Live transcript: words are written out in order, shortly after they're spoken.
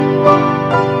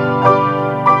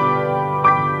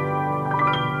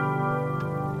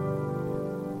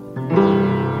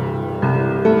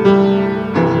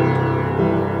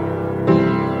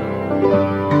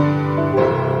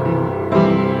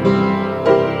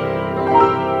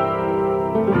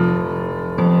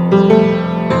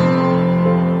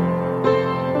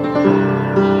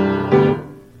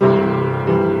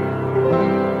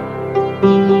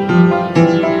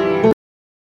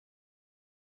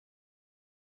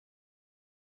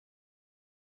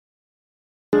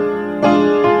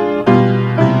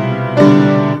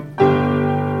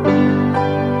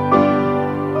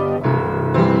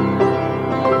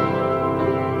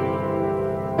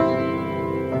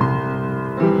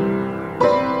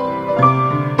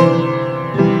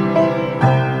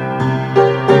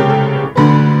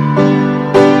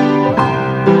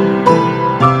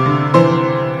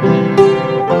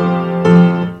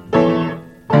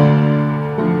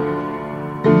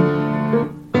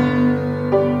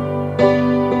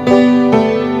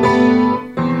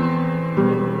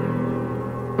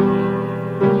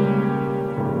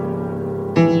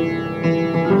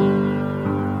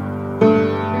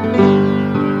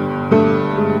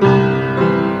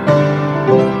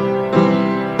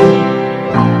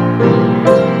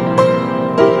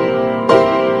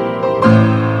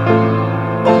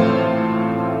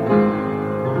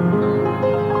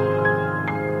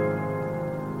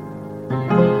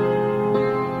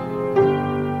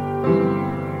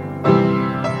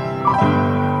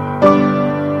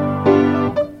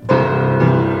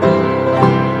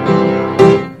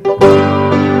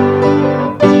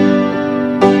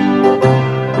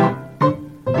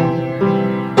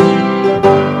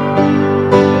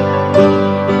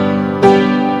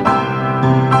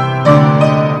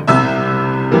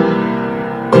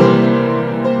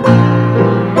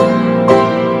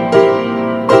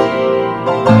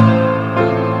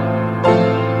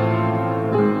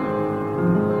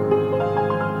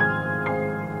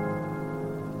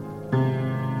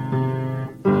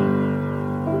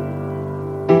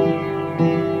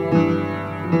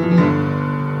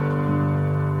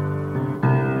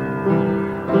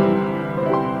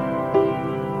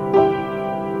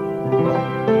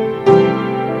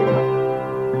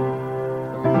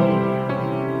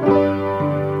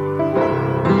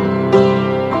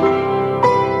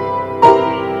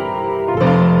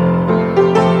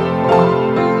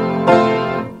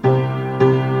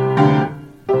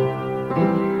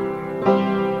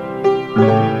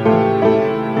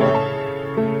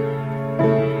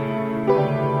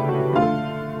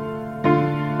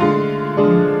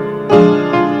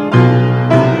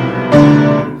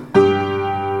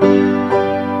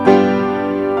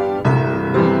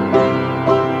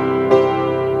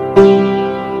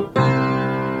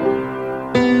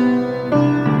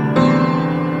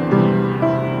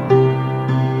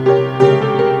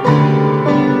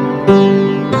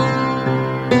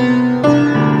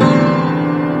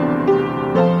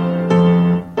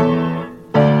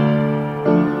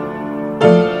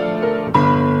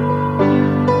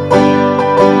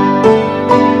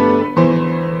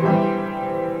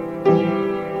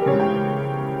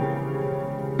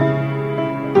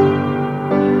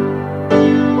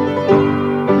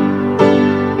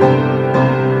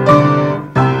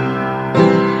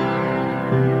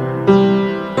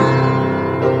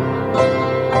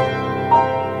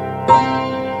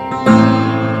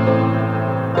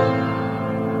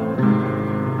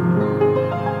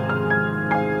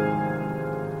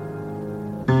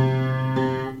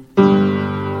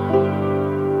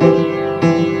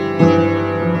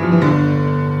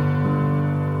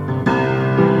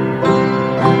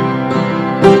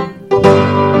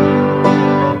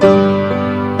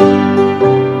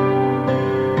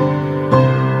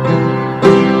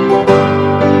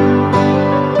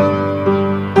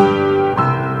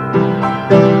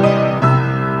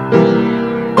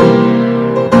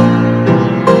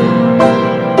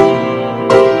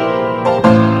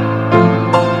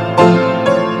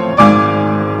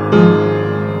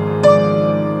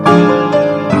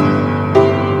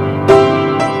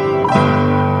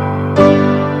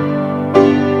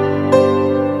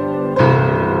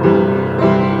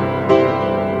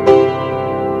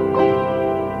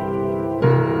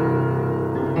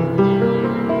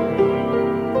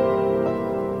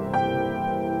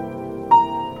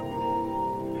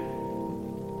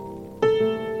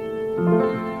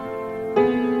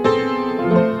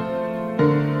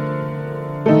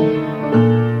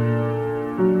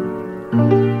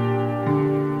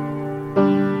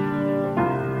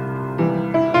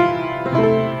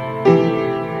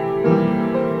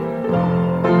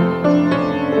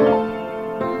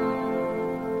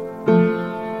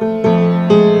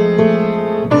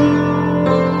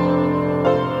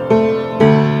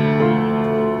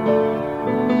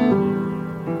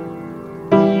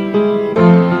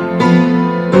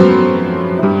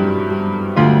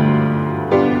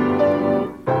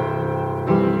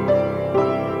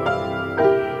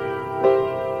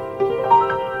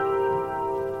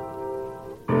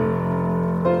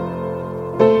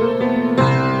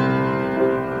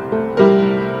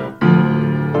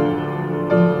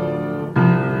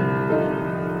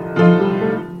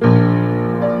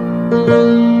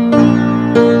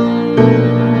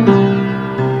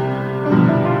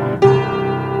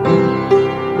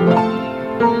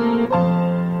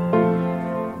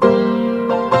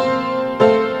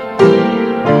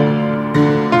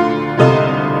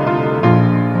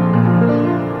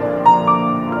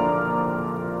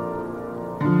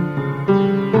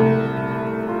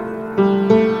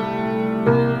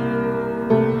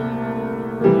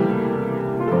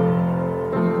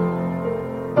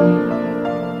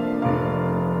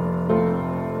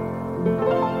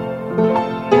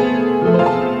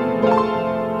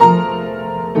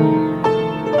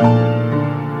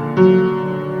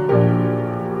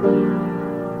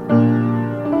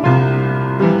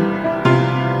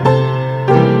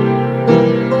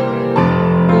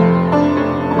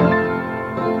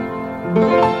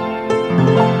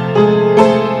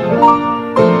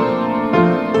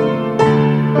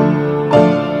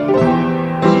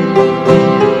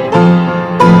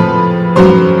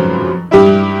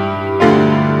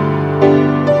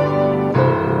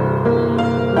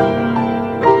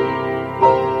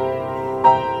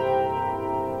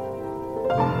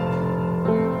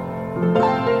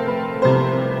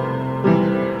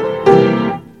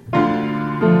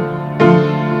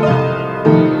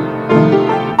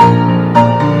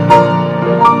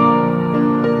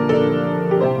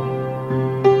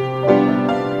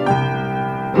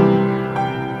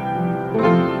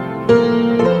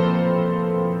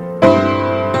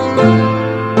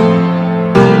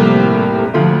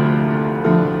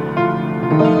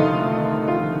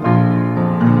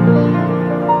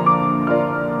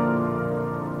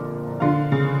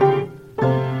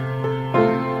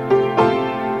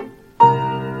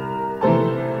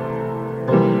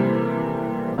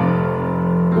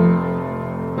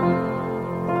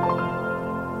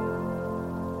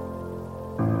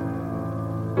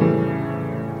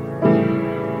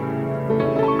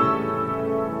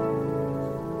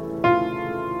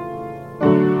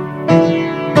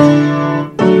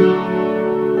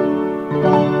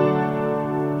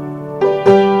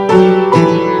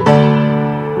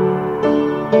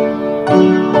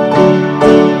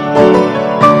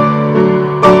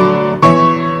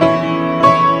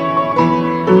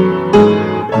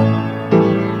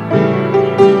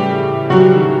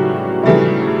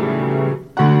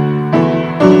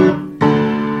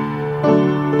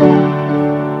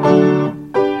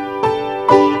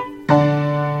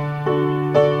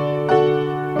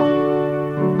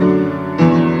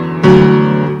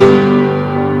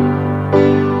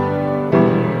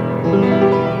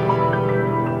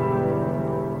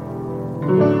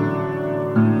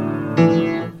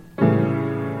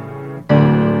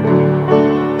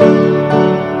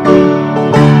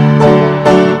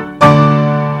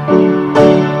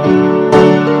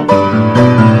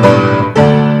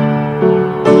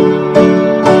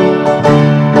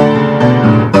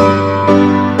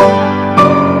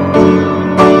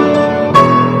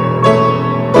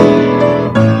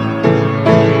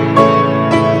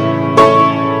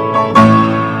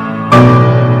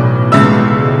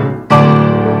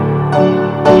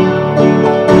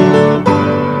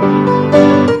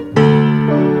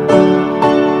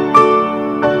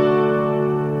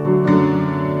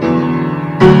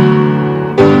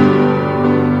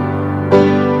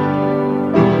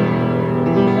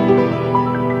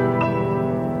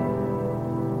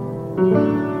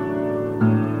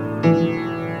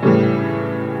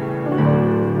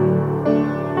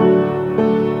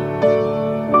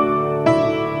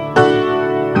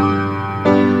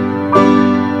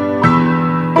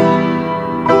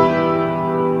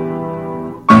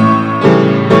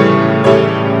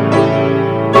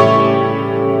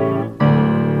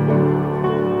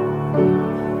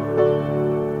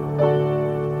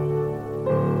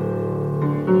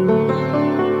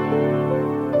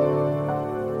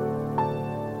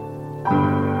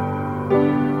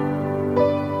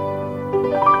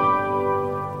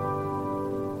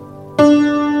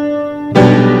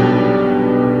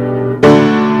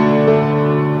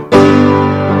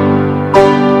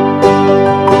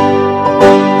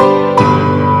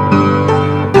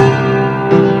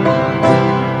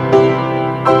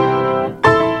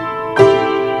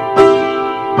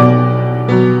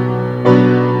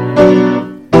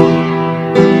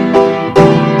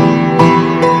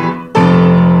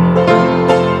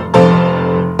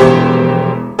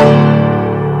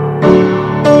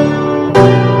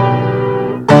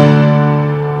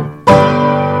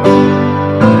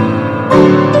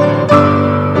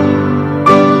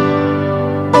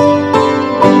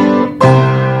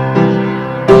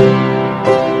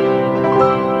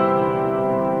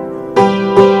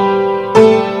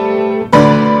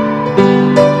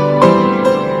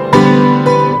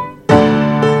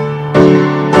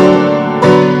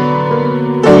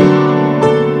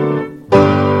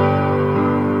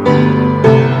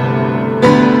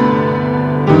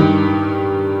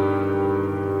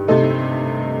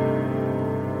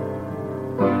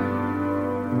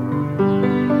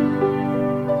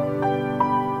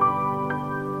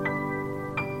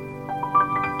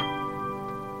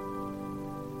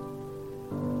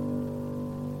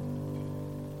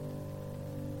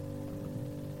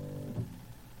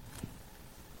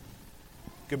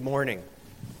Good morning.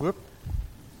 Good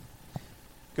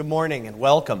morning and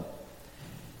welcome.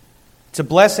 It's a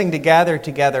blessing to gather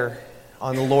together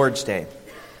on the Lord's Day.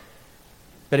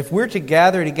 But if we're to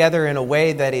gather together in a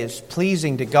way that is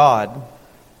pleasing to God,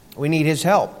 we need His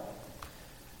help.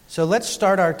 So let's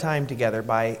start our time together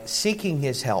by seeking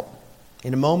His help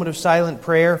in a moment of silent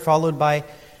prayer followed by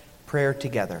prayer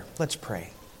together. Let's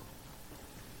pray.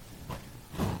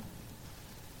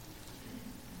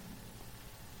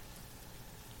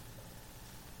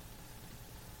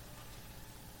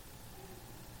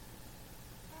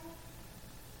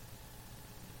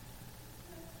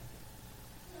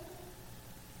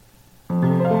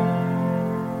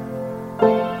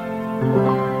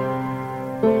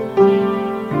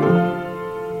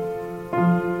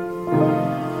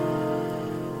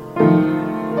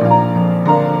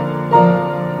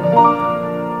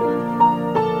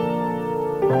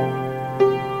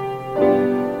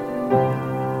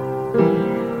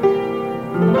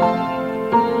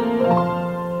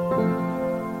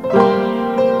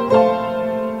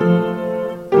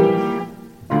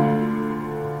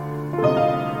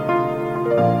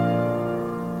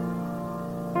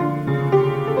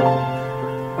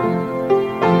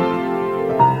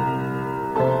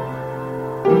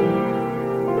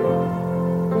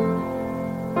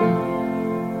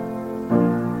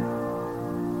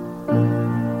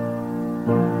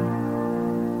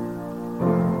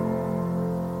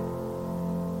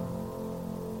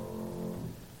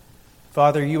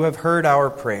 Father, you have heard our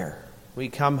prayer. We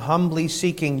come humbly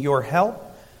seeking your help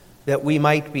that we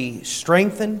might be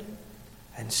strengthened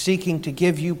and seeking to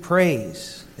give you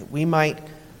praise, that we might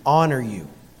honor you.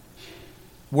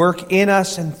 Work in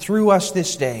us and through us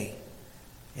this day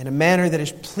in a manner that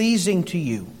is pleasing to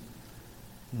you.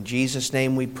 In Jesus'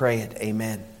 name we pray it.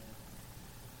 Amen.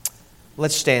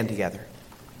 Let's stand together.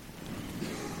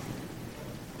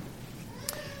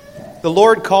 The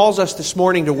Lord calls us this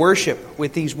morning to worship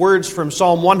with these words from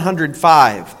Psalm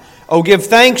 105. Oh, give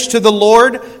thanks to the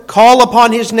Lord, call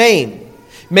upon His name,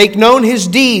 make known His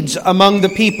deeds among the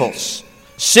peoples.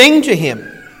 Sing to Him,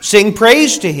 sing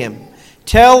praise to Him,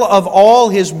 tell of all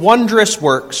His wondrous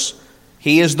works.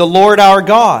 He is the Lord our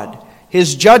God,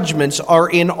 His judgments are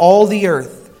in all the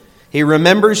earth. He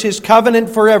remembers His covenant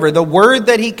forever, the word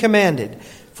that He commanded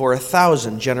for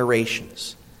 1,000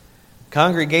 generations.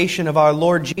 Congregation of our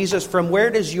Lord Jesus, from where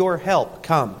does your help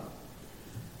come?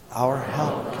 Our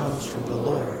help comes from the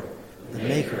Lord, the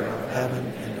maker of heaven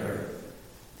and earth.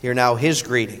 Hear now His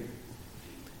greeting.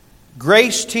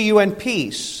 Grace to you and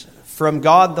peace from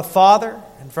God the Father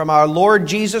and from our Lord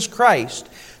Jesus Christ,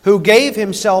 who gave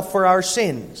Himself for our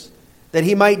sins, that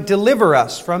He might deliver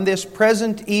us from this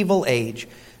present evil age,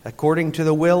 according to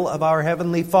the will of our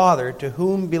Heavenly Father, to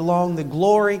whom belong the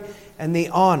glory and the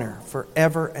honor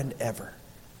forever and ever.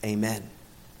 Amen.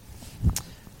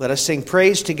 Let us sing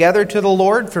praise together to the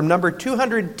Lord from number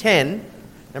 210.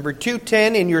 Number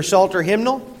 210 in your Psalter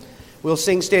hymnal. We'll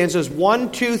sing stanzas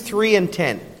 1, 2, 3, and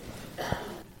 10.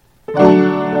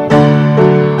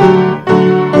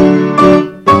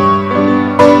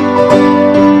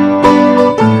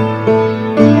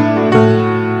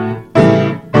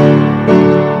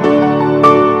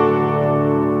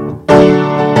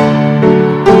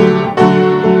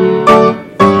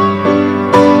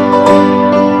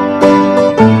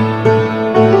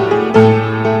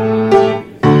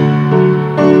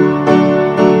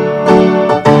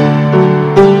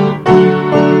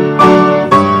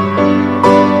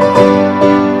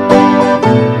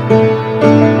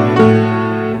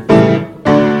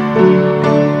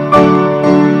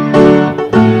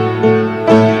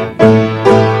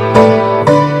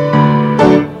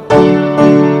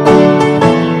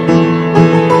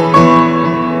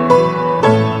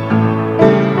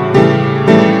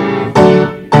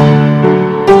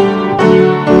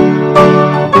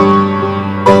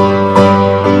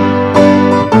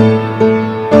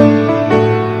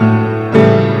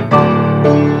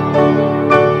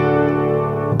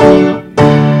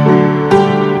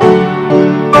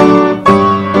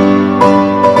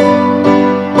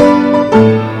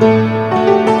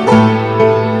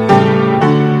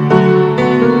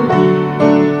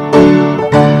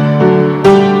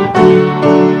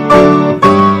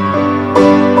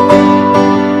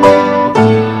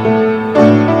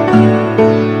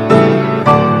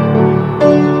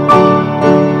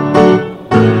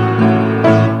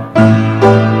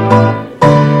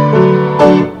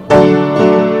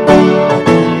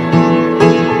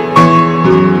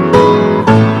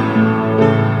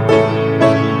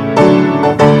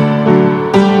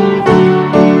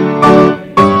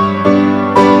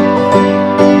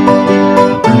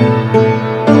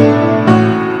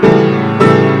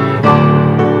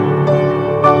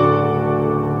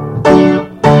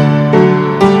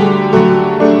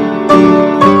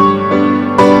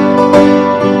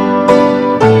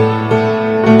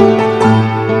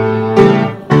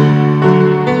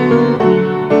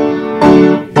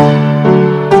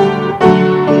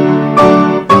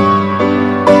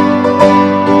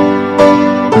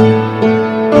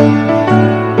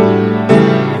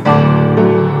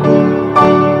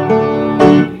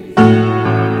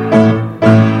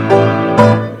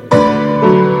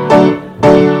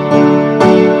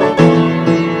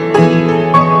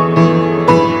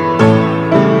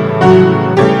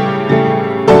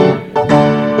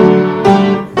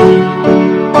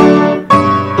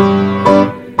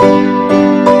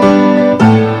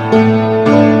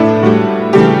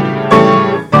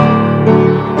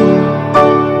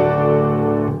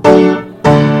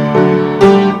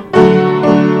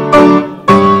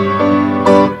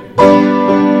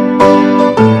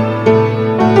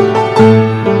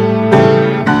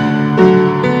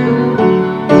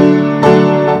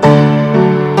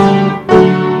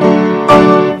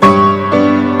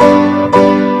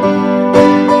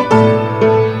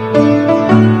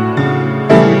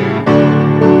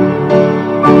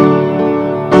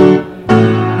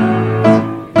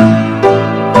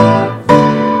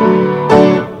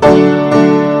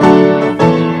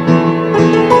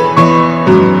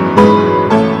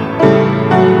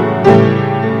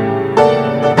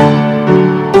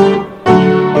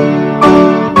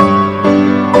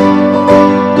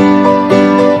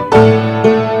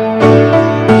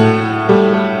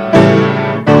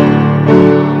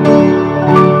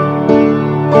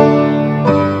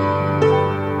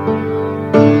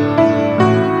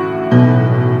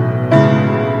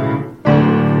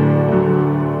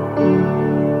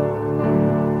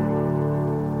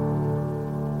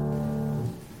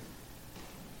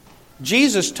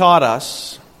 Jesus taught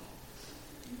us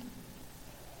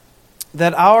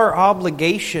that our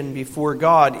obligation before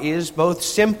God is both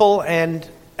simple and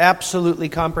absolutely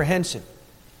comprehensive.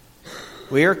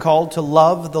 We are called to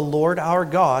love the Lord our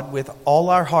God with all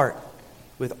our heart,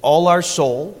 with all our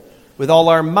soul, with all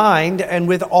our mind, and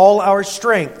with all our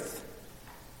strength.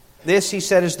 This, he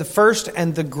said, is the first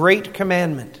and the great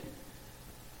commandment.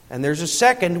 And there's a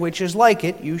second which is like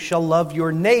it: you shall love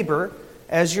your neighbor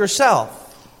as yourself.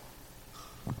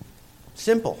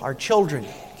 Simple. Our children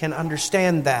can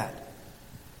understand that.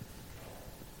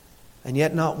 And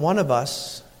yet not one of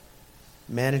us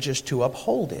manages to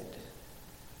uphold it.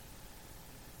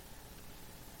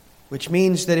 Which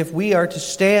means that if we are to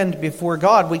stand before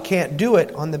God, we can't do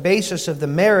it on the basis of the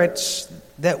merits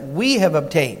that we have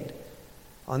obtained,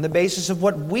 on the basis of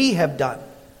what we have done,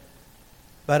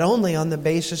 but only on the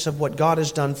basis of what God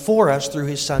has done for us through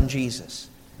His Son Jesus.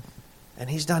 And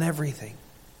He's done everything.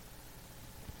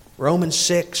 Romans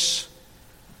 6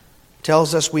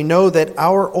 tells us we know that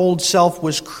our old self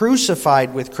was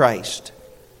crucified with Christ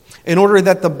in order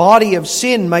that the body of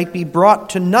sin might be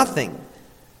brought to nothing,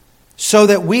 so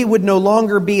that we would no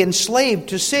longer be enslaved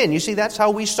to sin. You see, that's how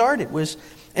we started, was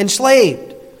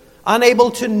enslaved,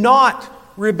 unable to not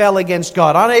rebel against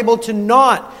God, unable to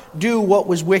not do what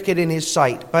was wicked in His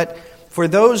sight. But for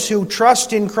those who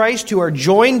trust in Christ, who are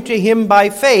joined to Him by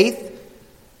faith,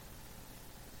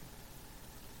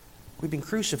 we've been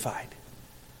crucified.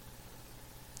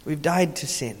 We've died to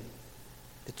sin.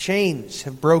 The chains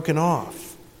have broken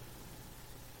off.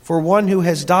 For one who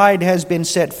has died has been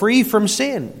set free from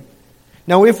sin.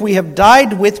 Now, if we have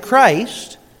died with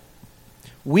Christ,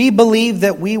 we believe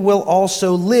that we will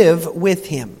also live with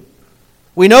Him.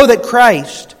 We know that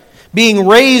Christ, being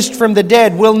raised from the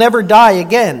dead, will never die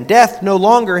again. Death no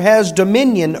longer has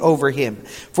dominion over Him.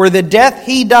 For the death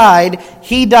He died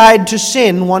to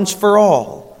sin once for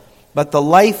all. But the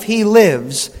life He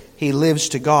lives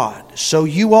to God. So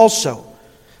you also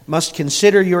must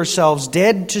consider yourselves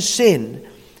dead to sin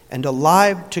and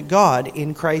alive to God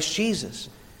in Christ Jesus.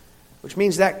 Which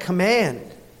means that command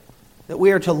that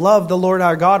we are to love the Lord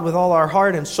our God with all our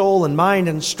heart and soul and mind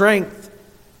and strength,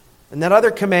 and that other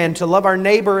command to love our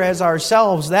neighbor as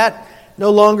ourselves, that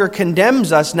no longer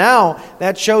condemns us. Now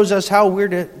that shows us how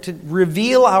we're to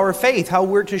reveal our faith, how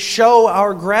we're to show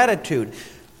our gratitude,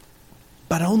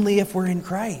 but only if we're in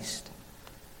Christ.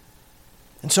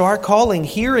 And so our calling,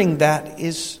 hearing that,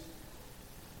 is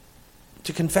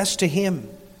to confess to Him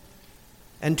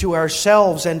and to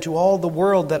ourselves and to all the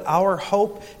world that our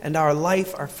hope and our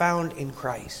life are found in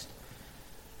Christ.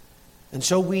 And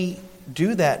so we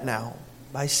do that now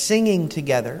by singing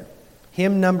together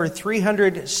hymn number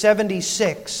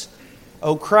 376,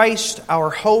 O Christ, our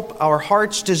hope, our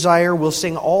heart's desire. We'll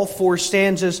sing all four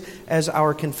stanzas as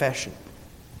our confession.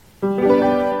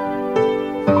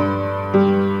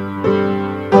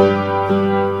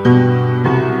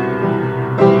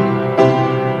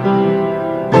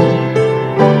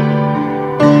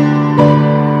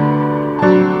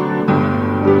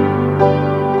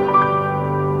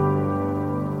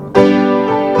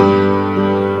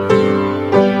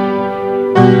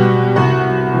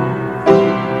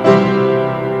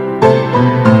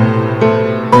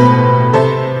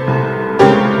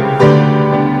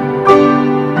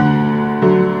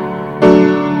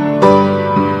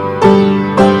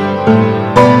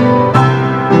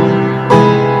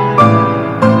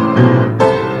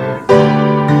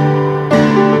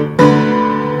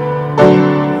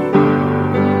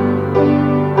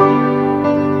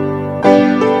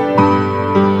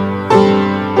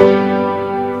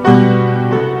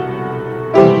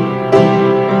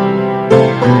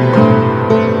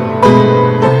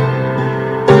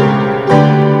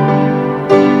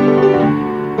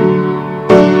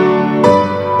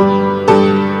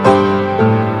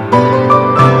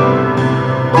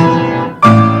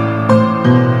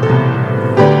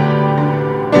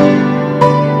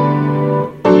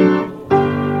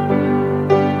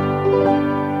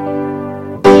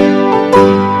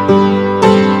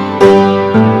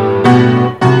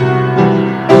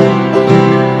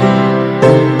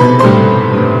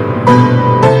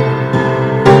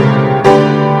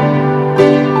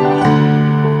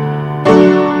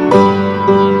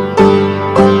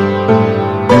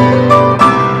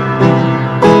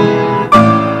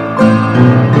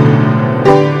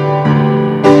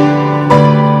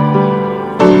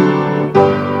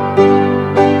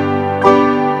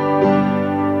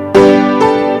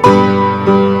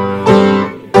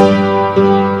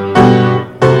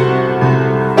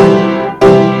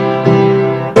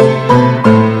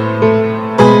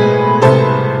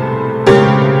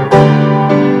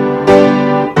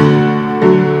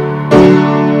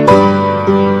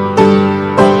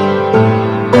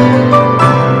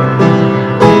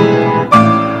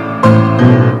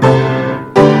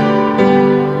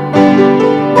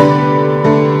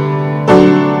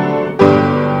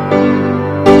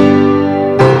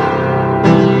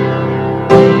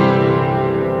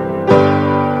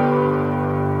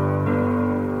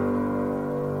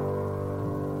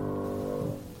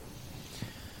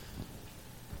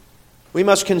 We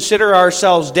must consider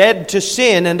ourselves dead to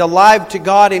sin and alive to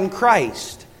God in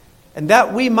Christ. And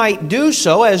that we might do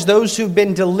so as those who've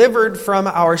been delivered from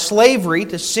our slavery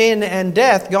to sin and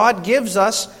death, God gives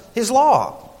us His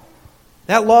law.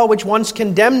 That law which once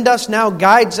condemned us now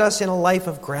guides us in a life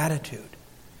of gratitude.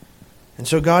 And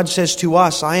so God says to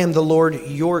us, I am the Lord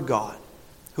your God,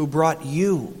 who brought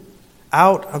you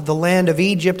out of the land of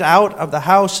Egypt, out of the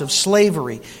house of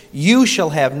slavery. You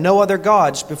shall have no other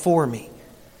gods before me.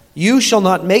 You shall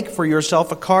not make for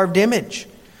yourself a carved image,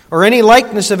 or any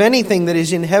likeness of anything that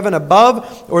is in heaven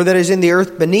above, or that is in the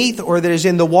earth beneath, or that is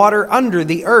in the water under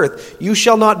the earth. You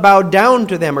shall not bow down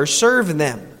to them or serve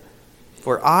them.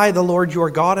 For I, the Lord your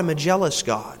God, am a jealous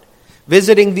God,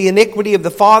 visiting the iniquity of the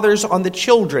fathers on the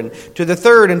children, to the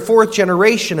third and fourth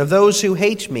generation of those who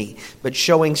hate me, but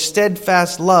showing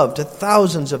steadfast love to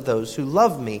thousands of those who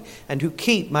love me and who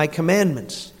keep my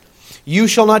commandments. You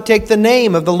shall not take the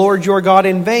name of the Lord your God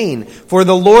in vain, for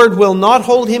the Lord will not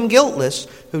hold him guiltless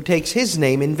who takes his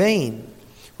name in vain.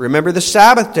 Remember the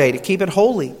Sabbath day to keep it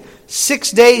holy.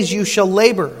 6 days you shall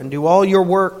labor and do all your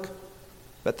work.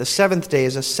 But the seventh day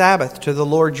is a Sabbath to the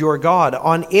Lord your God.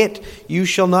 On it you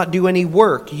shall not do any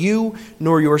work, you,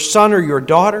 nor your son or your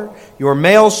daughter, your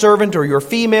male servant or your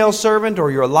female servant, or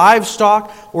your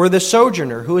livestock, or the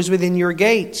sojourner who is within your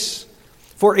gates.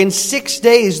 For in 6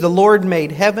 days the Lord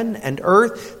made heaven and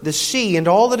earth, the sea, and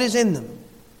all that is in them.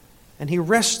 And he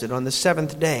rested on the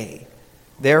seventh day.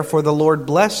 Therefore the Lord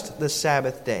blessed the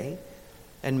Sabbath day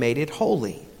and made it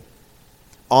holy.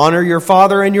 Honor your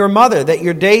father and your mother, that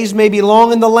your days may be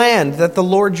long in the land that the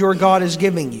Lord your God is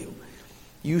giving you.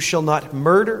 You shall not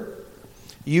murder.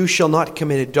 You shall not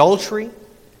commit adultery.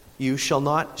 You shall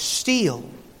not steal.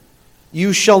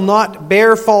 You shall not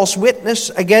bear false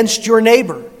witness against your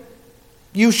neighbor.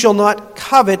 You shall not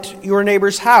covet your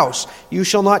neighbor's house. You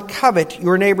shall not covet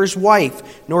your neighbor's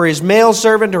wife, nor his male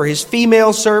servant or his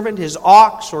female servant, his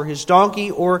ox or his donkey,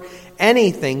 or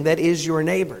anything that is your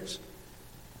neighbor's.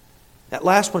 That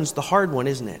last one's the hard one,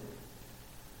 isn't it?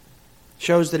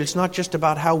 Shows that it's not just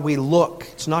about how we look.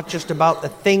 It's not just about the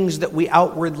things that we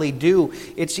outwardly do.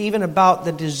 It's even about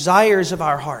the desires of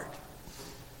our heart.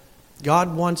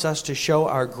 God wants us to show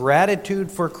our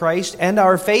gratitude for Christ and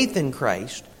our faith in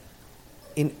Christ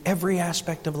in every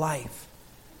aspect of life.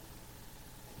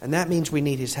 And that means we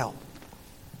need His help.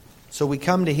 So we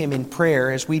come to Him in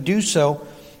prayer. As we do so,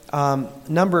 a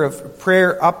number of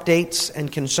prayer updates and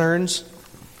concerns.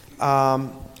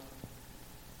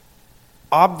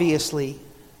 Obviously,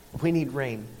 we need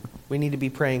rain. We need to be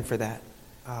praying for that.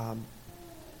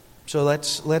 So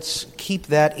let's keep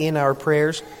that in our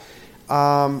prayers.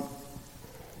 A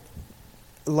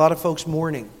lot of folks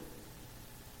mourning.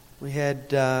 We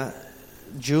had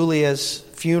Julia's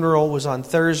funeral was on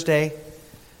Thursday,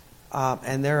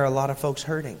 and there are a lot of folks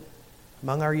hurting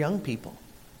among our young people.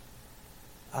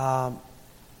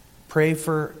 Pray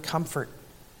for comfort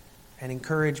and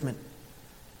encouragement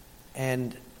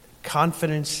and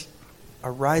confidence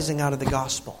arising out of the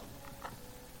gospel.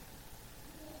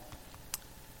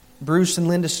 Bruce and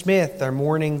Linda Smith are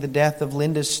mourning the death of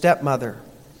Linda's stepmother,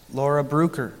 Laura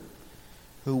Brucker,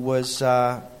 who was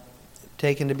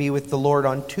taken to be with the Lord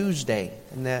on Tuesday.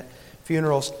 And that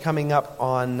funeral's coming up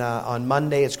on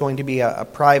Monday. It's going to be a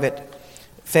private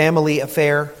family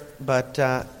affair,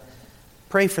 but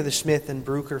pray for the Smith and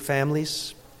Brucker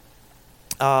families.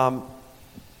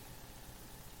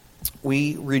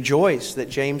 We rejoice that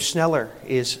James Sneller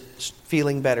is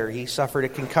feeling better. He suffered a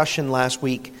concussion last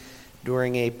week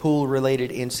during a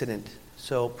pool-related incident.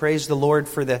 So praise the Lord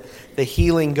for the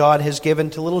healing God has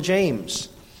given to little James.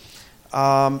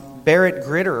 Barrett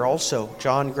Gritter also,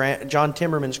 John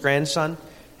Timmerman's grandson,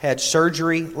 had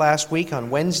surgery last week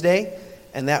on Wednesday,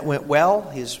 and that went well.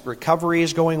 His recovery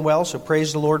is going well, so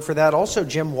praise the Lord for that. Also,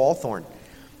 Jim Walthorn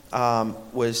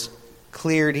was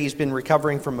cleared. He's been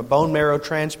recovering from a bone marrow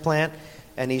transplant,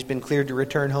 and he's been cleared to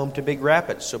return home to Big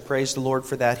Rapids. So praise the Lord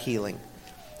for that healing.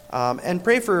 And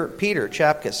pray for Peter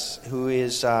Chapkus, who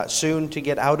is soon to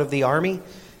get out of the Army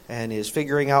and is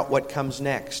figuring out what comes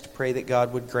next. Pray that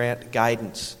God would grant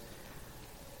guidance.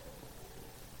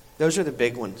 Those are the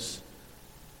big ones.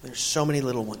 There's so many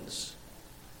little ones.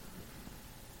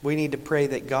 We need to pray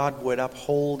that God would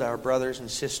uphold our brothers and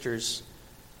sisters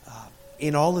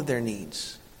in all of their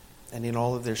needs and in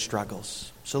all of their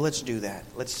struggles. So let's do that.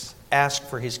 Let's ask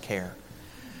for His care.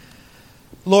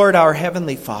 Lord, our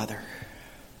Heavenly Father,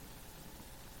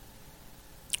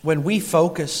 when we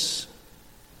focus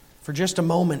for just a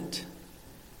moment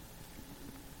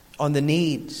on the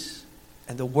needs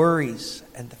and the worries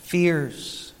and the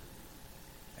fears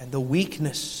and the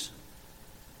weakness,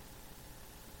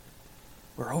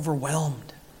 we're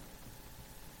overwhelmed.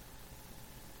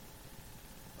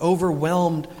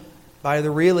 overwhelmed by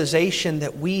the realization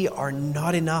that we are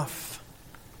not enough,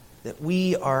 that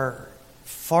we are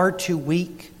far too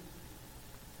weak.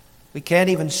 We can't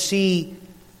even see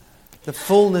the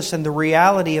fullness and the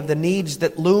reality of the needs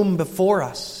that loom before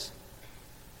us.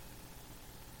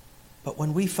 But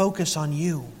when we focus on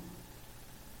you,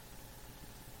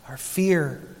 our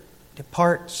fear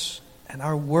departs and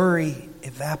our worry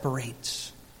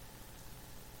evaporates,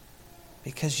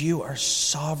 because you are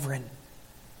sovereign,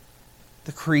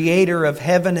 the creator of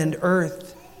heaven and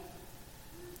earth,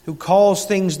 who calls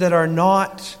things that are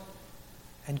not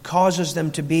and causes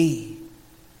them to be,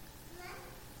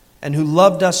 and who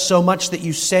loved us so much that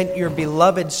you sent your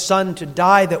beloved Son to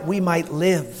die that we might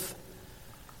live.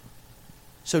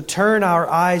 So turn our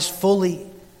eyes fully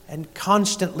and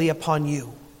constantly upon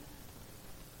you.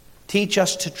 Teach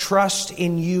us to trust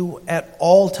in you at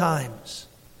all times.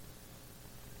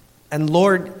 And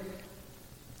Lord,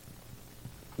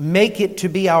 make it to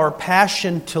be our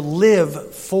passion to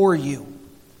live for you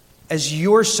as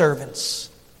your servants,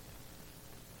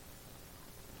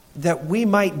 that we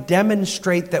might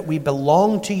demonstrate that we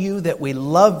belong to you, that we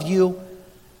love you,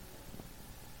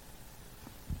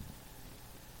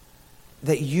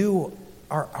 that you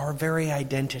are our very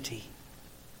identity.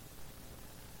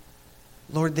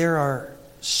 Lord, there are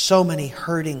so many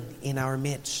hurting in our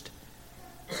midst,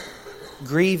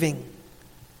 grieving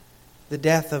the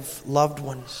death of loved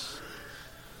ones.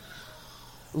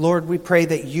 Lord, we pray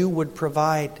that you would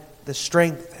provide the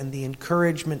strength and the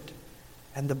encouragement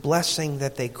and the blessing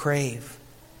that they crave.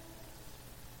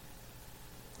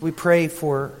 We pray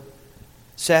for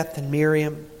Seth and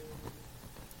Miriam,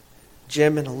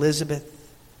 Jim and Elizabeth,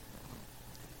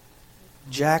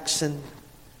 Jackson,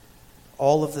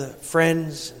 all of the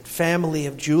friends and family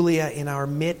of Julia in our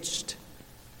midst,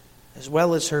 as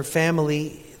well as her family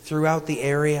throughout the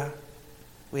area.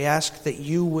 We ask that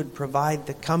you would provide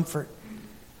the comfort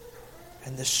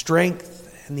and the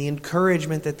strength and the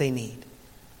encouragement that they need.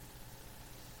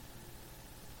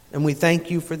 And we thank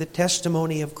you for the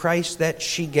testimony of Christ that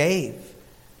she gave,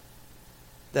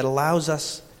 that allows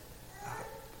us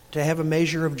to have a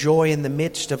measure of joy in the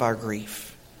midst of our grief.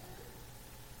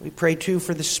 We pray too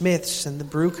for the Smiths and the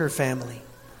Bruker family.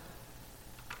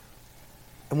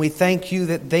 And we thank you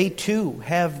that they too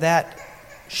have that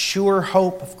sure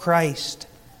hope of Christ.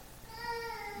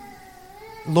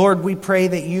 Lord, we pray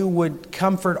that you would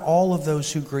comfort all of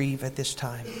those who grieve at this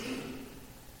time,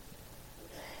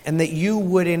 and that you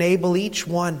would enable each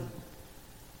one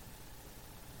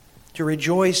to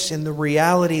rejoice in the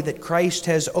reality that Christ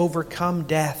has overcome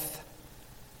death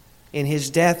in his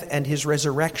death and his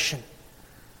resurrection,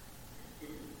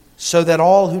 so that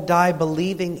all who die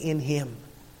believing in him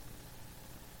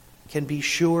can be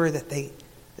sure that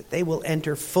they will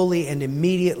enter fully and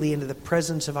immediately into the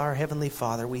presence of our Heavenly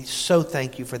Father. We so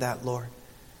thank you for that, Lord.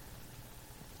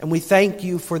 And we thank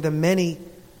you for the many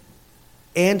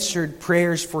answered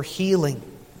prayers for healing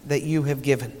that you have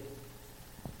given.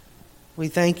 We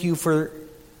thank you for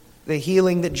the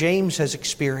healing that James has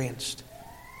experienced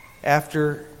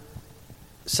after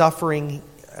suffering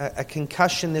a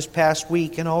concussion this past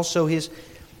week, and also his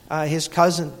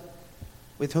cousin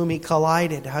with whom he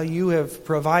collided, how you have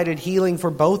provided healing for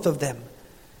both of them.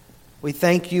 We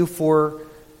thank you for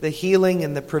the healing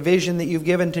and the provision that you've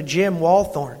given to Jim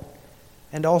Walthorn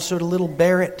and also to little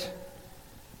Barrett.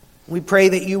 We pray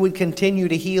that you would continue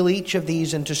to heal each of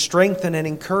these and to strengthen and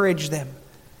encourage them.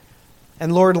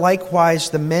 And Lord, likewise,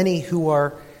 the many who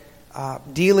are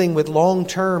dealing with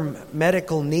long-term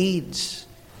medical needs,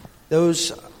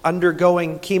 those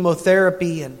undergoing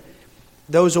chemotherapy and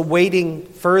those awaiting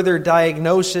further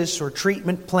diagnosis or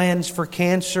treatment plans for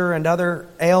cancer and other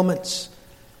ailments.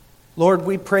 Lord,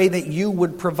 we pray that you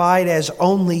would provide as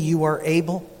only you are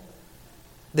able,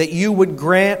 that you would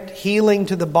grant healing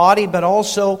to the body, but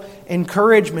also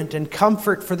encouragement and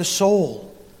comfort for the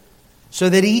soul, so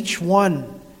that each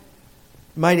one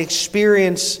might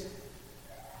experience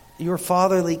your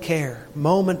fatherly care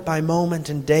moment by moment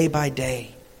and day by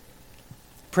day.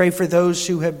 Pray for those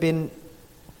who have been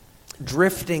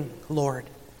drifting, Lord,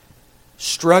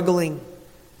 struggling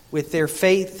with their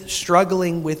faith,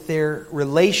 struggling with their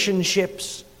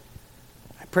relationships.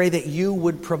 I pray that you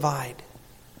would provide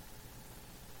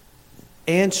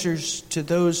answers to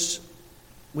those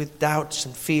with doubts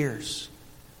and fears,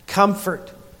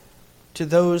 comfort to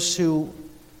those who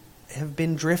have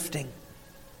been drifting,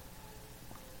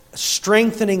 a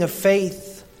strengthening of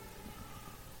faith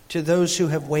to those who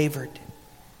have wavered,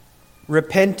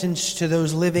 repentance to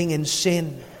those living in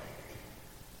sin,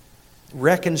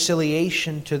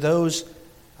 reconciliation to those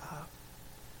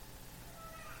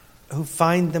who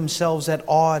find themselves at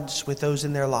odds with those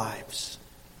in their lives.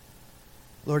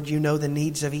 Lord, you know the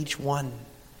needs of each one.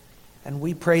 And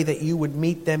we pray that you would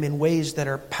meet them in ways that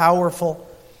are powerful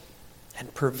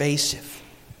and pervasive.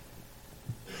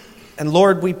 And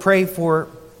Lord, we pray for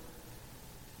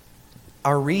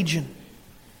our region.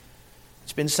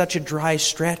 It's been such a dry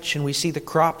stretch, and we see the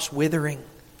crops withering.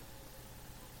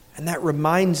 And that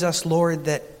reminds us, Lord,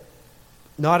 that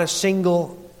not a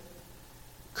single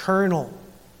kernel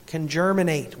can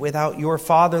germinate without your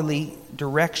fatherly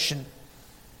direction.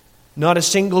 Not a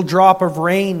single drop of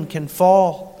rain can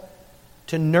fall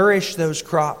to nourish those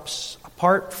crops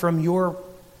apart from your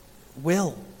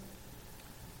will.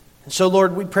 And so,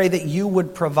 Lord, we pray that you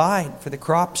would provide for the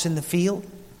crops in the field,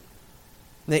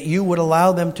 that you would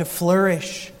allow them to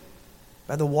flourish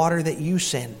by the water that you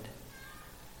send.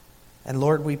 And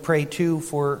Lord, we pray too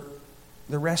for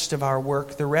the rest of our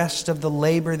work, the rest of the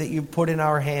labor that you've put in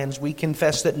our hands. We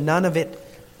confess that none of it,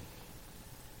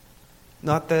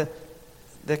 not the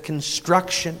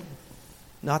construction,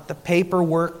 not the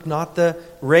paperwork, not the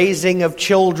raising of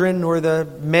children or the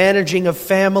managing of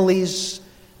families,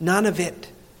 none of it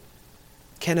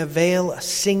can avail a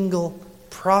single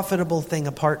profitable thing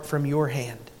apart from your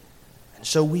hand. And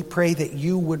so we pray that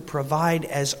you would provide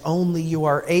as only you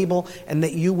are able, and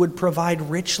that you would provide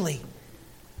richly.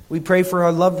 We pray for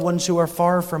our loved ones who are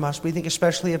far from us. We think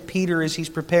especially of Peter as he's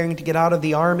preparing to get out of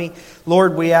the army.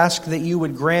 Lord, we ask that you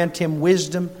would grant him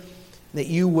wisdom, that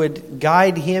you would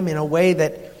guide him in a way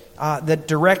that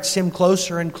directs him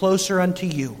closer and closer unto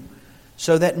you,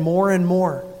 so that more and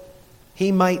more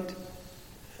he might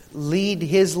lead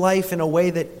his life in a way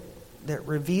that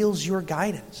reveals your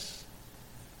guidance.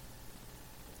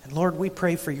 And Lord, we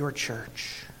pray for your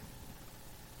church.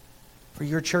 For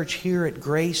your church here at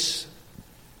Grace.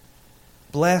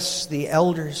 Bless the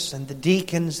elders and the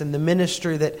deacons and the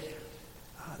minister,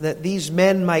 that these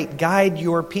men might guide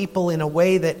your people in a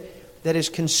way that is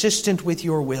consistent with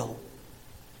your will.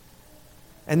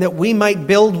 And that we might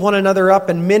build one another up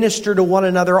and minister to one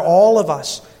another, all of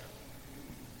us,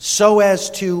 so as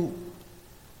to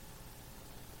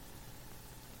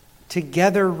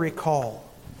together recall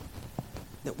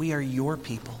that we are your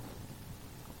people,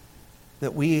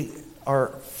 that we are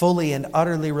fully and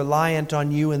utterly reliant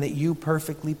on you, and that you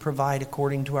perfectly provide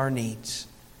according to our needs.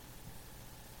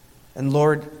 And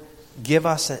Lord, give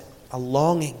us a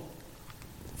longing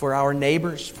for our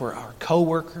neighbors, for our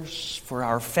co-workers, for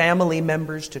our family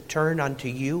members to turn unto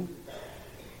you.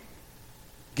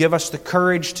 Give us the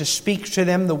courage to speak to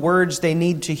them the words they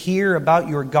need to hear about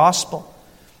your gospel,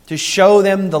 to show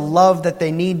them the love that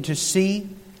they need to see,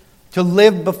 to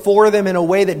live before them in a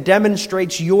way that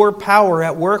demonstrates your power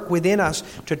at work within us,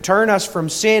 to turn us from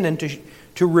sin and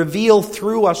to reveal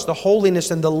through us the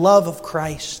holiness and the love of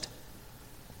Christ.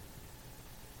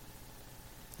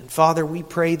 And Father, we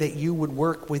pray that you would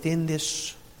work within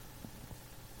this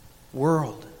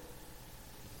world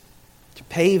to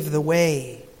pave the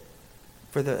way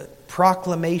for the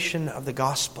proclamation of the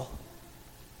gospel,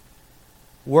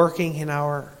 working in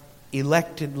our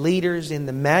elected leaders, in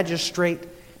the magistrate,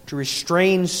 to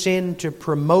restrain sin, to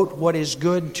promote what is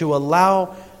good, to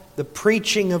allow the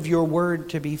preaching of your word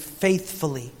to be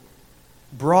faithfully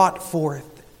brought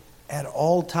forth at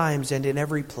all times and in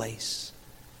every place.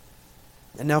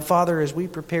 And now, Father, as we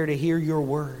prepare to hear your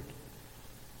word,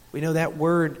 we know that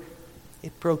word,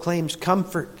 it proclaims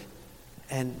comfort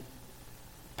and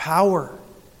power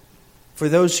for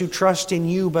those who trust in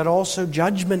you, but also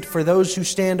judgment for those who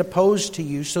stand opposed to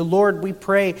you. So, Lord, we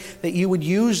pray that you would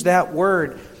use that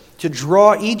word to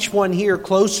draw each one here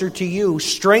closer to you,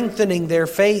 strengthening their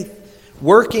faith,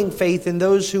 working faith in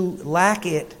those who lack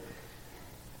it.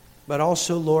 But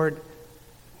also, Lord,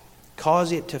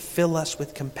 cause it to fill us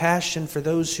with compassion for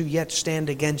those who yet stand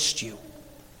against you,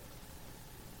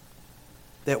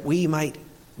 that we might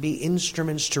be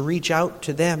instruments to reach out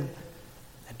to them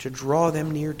and to draw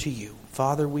them near to you.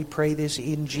 Father, we pray this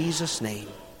in Jesus' name.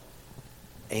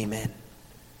 Amen.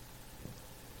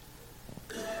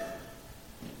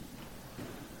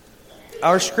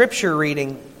 Our scripture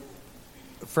reading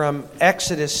from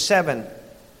Exodus 7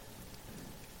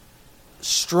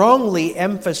 strongly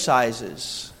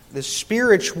emphasizes the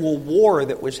spiritual war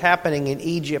that was happening in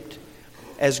Egypt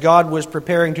as God was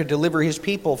preparing to deliver his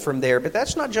people from there. But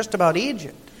that's not just about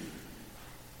Egypt.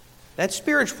 That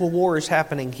spiritual war is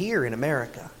happening here in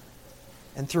America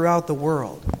and throughout the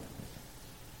world,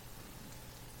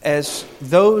 as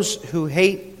those who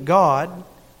hate God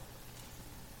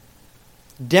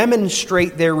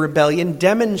demonstrate their rebellion,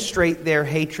 demonstrate their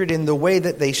hatred in the way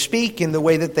that they speak, in the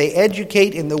way that they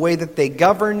educate, in the way that they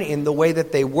govern, in the way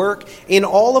that they work, in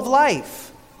all of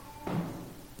life.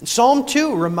 Psalm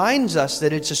 2 reminds us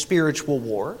that it's a spiritual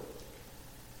war,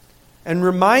 and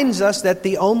reminds us that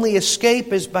the only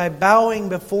escape is by bowing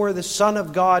before the Son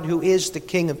of God, who is the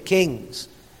King of Kings,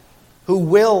 who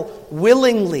will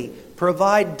willingly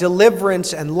provide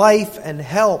deliverance and life and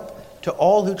help to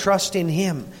all who trust in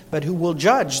Him, but who will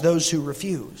judge those who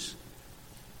refuse.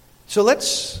 So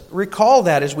let's recall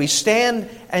that as we stand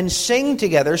and sing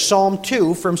together Psalm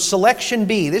 2 from Selection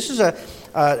B. This is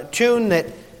a tune that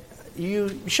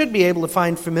you should be able to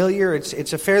find familiar.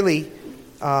 It's a fairly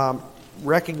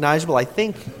recognizable, I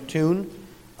think, tune.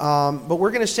 But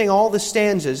we're going to sing all the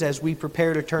stanzas as we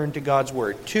prepare to turn to God's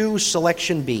Word. 2,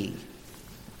 Selection B.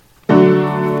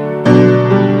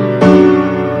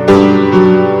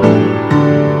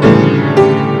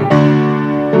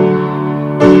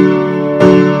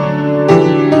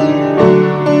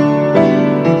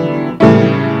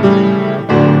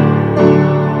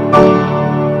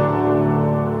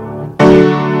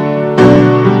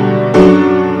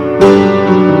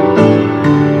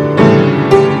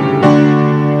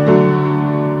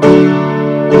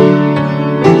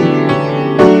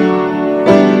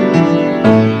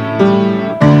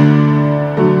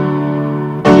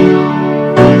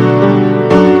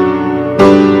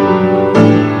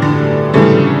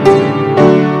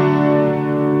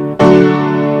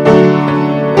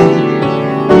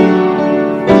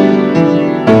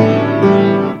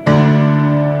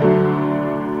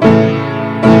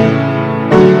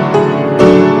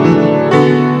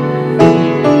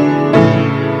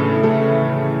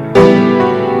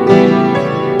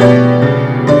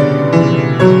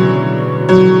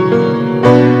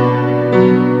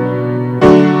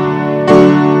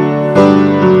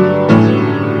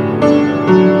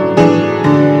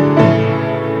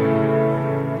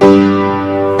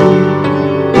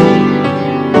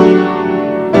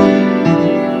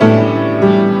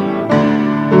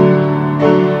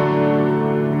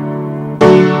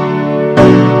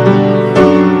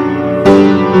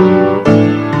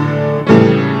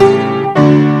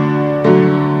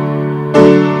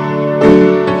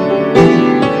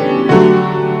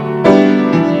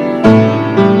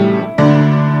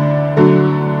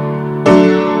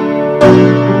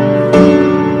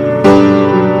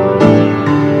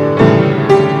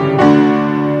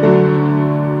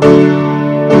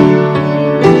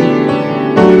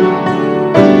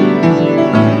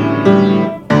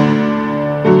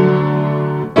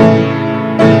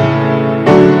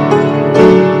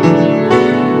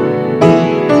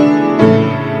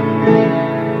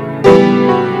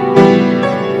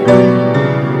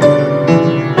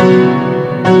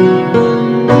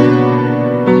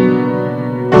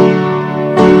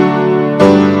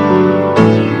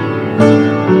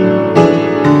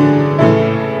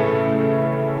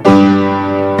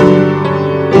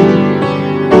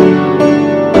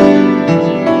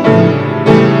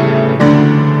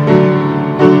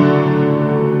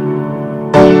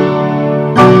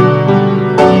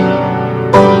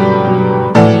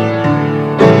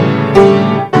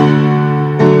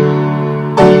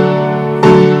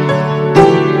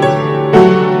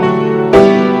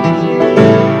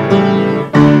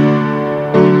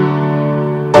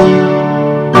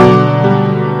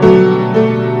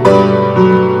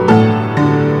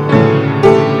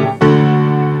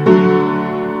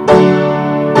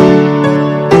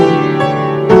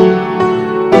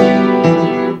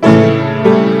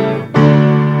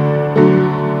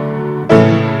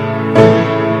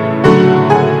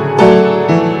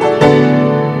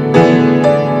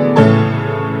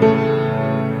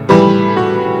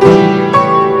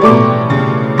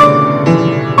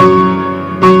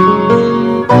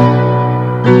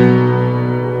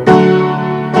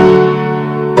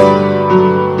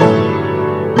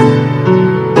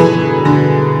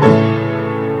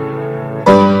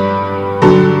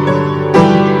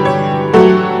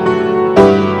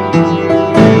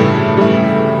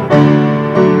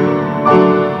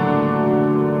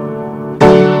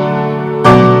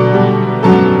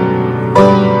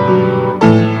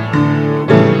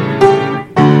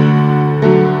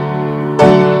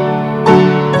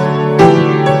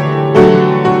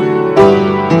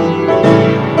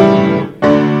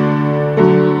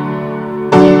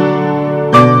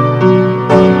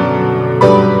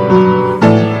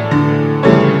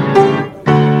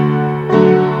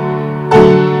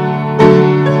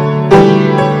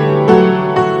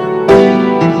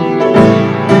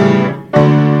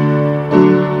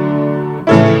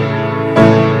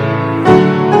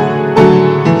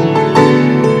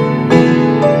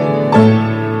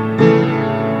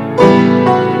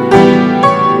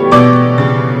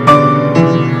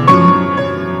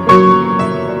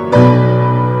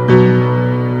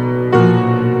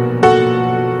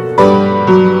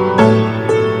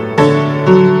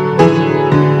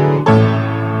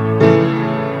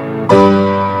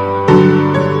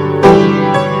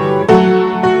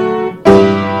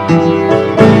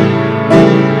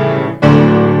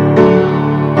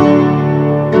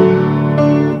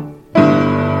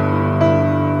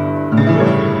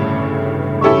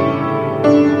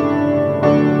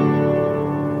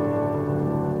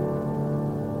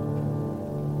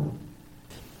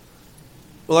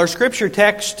 Well, our scripture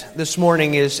text this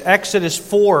morning is Exodus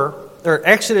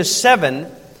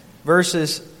 7,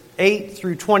 verses 8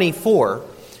 through 24.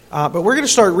 But we're going to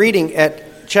start reading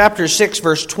at chapter 6,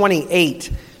 verse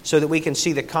 28, so that we can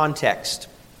see the context.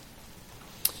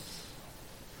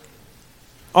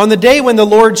 On the day when the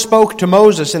Lord spoke to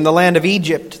Moses in the land of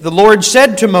Egypt, the Lord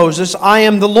said to Moses, I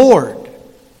am the Lord.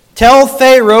 Tell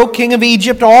Pharaoh, king of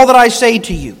Egypt, all that I say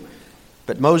to you.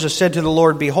 But Moses said to the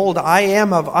Lord, Behold, I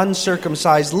am of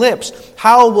uncircumcised lips.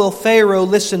 How will Pharaoh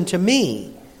listen to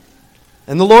me?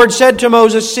 And the Lord said to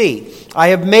Moses, See, I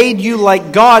have made you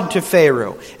like God to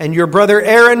Pharaoh, and your brother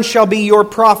Aaron shall be your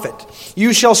prophet.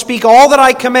 You shall speak all that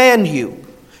I command you,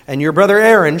 and your brother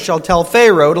Aaron shall tell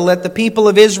Pharaoh to let the people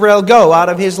of Israel go out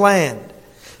of his land.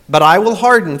 But I will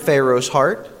harden Pharaoh's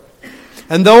heart.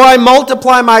 And though I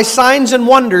multiply my signs and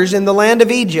wonders in the land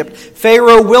of Egypt,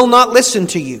 Pharaoh will not listen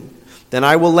to you. Then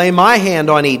I will lay my hand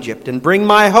on Egypt and bring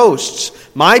my hosts,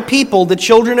 my people, the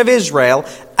children of Israel,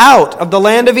 out of the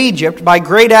land of Egypt by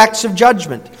great acts of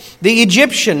judgment. The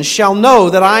Egyptians shall know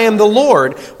that I am the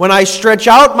Lord when I stretch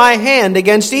out my hand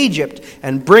against Egypt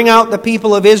and bring out the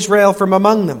people of Israel from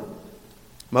among them.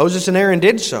 Moses and Aaron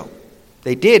did so.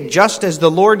 They did just as the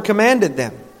Lord commanded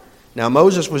them. Now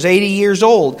Moses was 80 years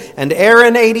old, and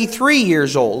Aaron 83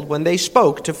 years old, when they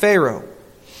spoke to Pharaoh.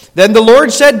 Then the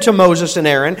Lord said to Moses and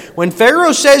Aaron, When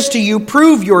Pharaoh says to you,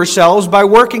 Prove yourselves by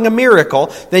working a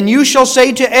miracle, then you shall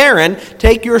say to Aaron,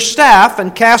 Take your staff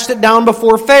and cast it down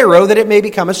before Pharaoh, that it may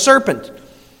become a serpent.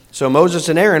 So Moses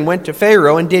and Aaron went to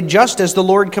Pharaoh and did just as the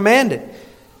Lord commanded.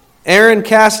 Aaron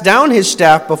cast down his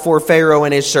staff before Pharaoh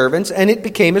and his servants, and it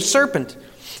became a serpent.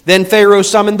 Then Pharaoh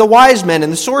summoned the wise men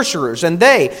and the sorcerers, and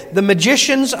they, the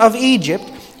magicians of Egypt,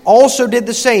 also did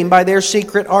the same by their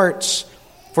secret arts.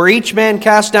 For each man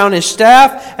cast down his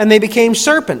staff, and they became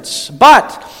serpents.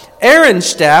 But Aaron's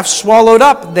staff swallowed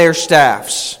up their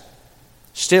staffs.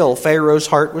 Still, Pharaoh's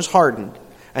heart was hardened,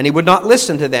 and he would not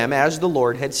listen to them, as the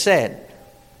Lord had said.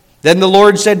 Then the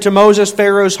Lord said to Moses,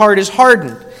 Pharaoh's heart is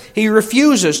hardened. He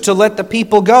refuses to let the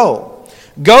people go.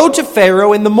 Go to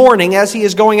Pharaoh in the morning as he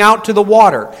is going out to the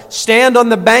water. Stand on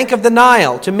the bank of the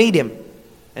Nile to meet him,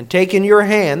 and take in your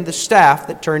hand the staff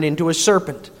that turned into a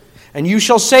serpent. And you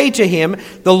shall say to him,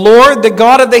 The Lord, the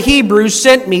God of the Hebrews,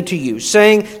 sent me to you,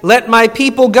 saying, Let my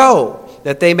people go,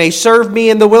 that they may serve me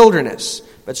in the wilderness.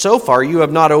 But so far you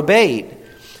have not obeyed.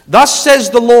 Thus says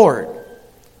the Lord,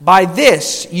 By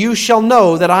this you shall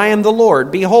know that I am the Lord.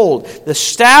 Behold, the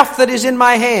staff that is in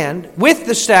my hand, with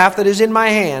the staff that is in my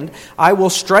hand, I will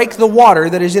strike the water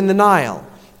that is in the Nile,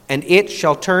 and it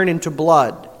shall turn into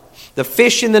blood. The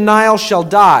fish in the Nile shall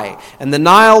die, and the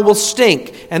Nile will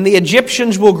stink, and the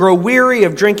Egyptians will grow weary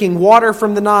of drinking water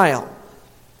from the Nile.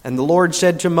 And the Lord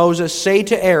said to Moses, Say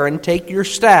to Aaron, Take your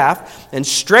staff, and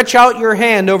stretch out your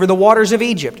hand over the waters of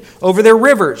Egypt, over their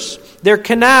rivers, their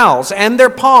canals, and their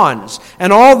ponds,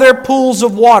 and all their pools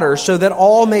of water, so that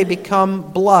all may become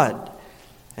blood.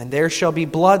 And there shall be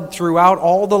blood throughout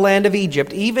all the land of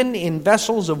Egypt, even in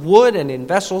vessels of wood and in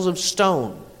vessels of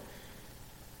stone.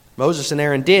 Moses and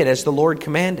Aaron did as the Lord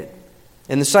commanded.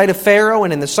 In the sight of Pharaoh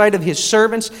and in the sight of his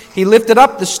servants, he lifted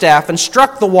up the staff and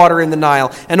struck the water in the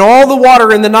Nile, and all the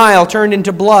water in the Nile turned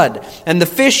into blood. And the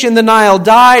fish in the Nile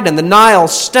died, and the Nile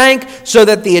stank, so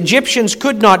that the Egyptians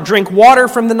could not drink water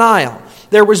from the Nile.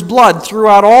 There was blood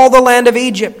throughout all the land of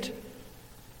Egypt.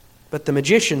 But the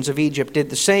magicians of Egypt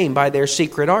did the same by their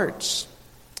secret arts.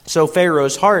 So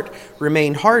Pharaoh's heart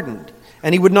remained hardened,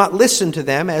 and he would not listen to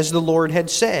them as the Lord had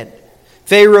said.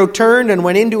 Pharaoh turned and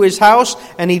went into his house,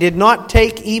 and he did not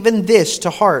take even this to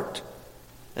heart.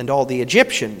 And all the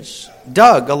Egyptians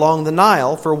dug along the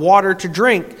Nile for water to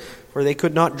drink, for they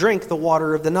could not drink the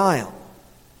water of the Nile.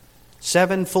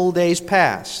 7 full days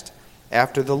passed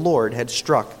after the Lord had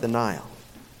struck the Nile.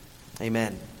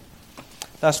 Amen.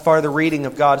 Thus far the reading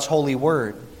of God's holy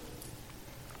word.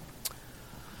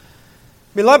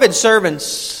 Beloved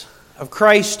servants of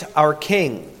Christ our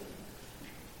King,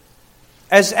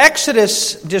 as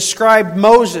Exodus described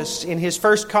Moses in his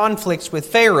first conflicts with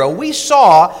Pharaoh, we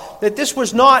saw that this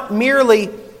was not merely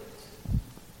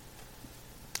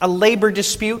a labor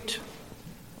dispute.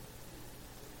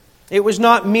 It was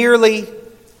not merely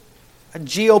a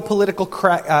geopolitical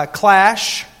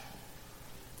clash.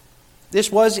 This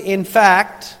was, in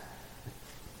fact,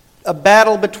 a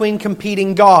battle between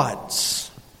competing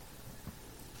gods.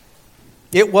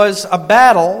 It was a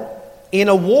battle in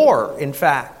a war, in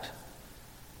fact,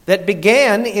 that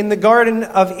began in the Garden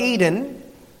of Eden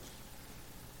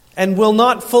and will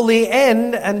not fully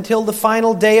end until the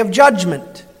final day of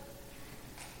judgment.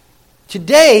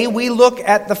 Today we look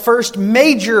at the first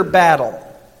major battle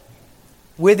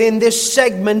within this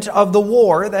segment of the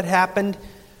war that happened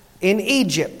in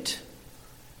Egypt.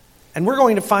 And we're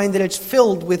going to find that it's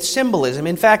filled with symbolism.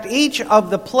 In fact, each of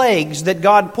the plagues that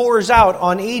God pours out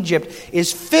on Egypt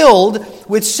is filled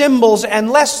with symbols and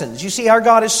lessons. You see, our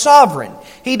God is sovereign.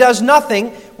 He does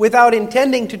nothing without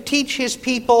intending to teach His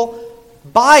people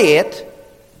by it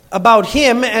about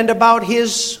Him and about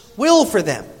His will for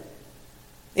them.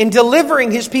 In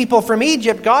delivering His people from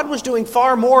Egypt, God was doing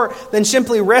far more than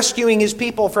simply rescuing His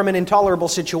people from an intolerable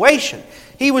situation.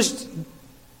 He was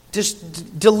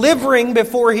just delivering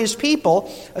before His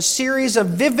people a series of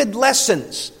vivid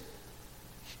lessons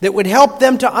that would help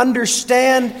them to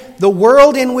understand the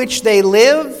world in which they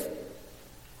live,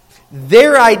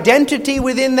 their identity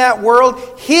within that world,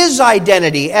 His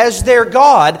identity as their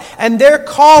God, and their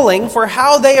calling for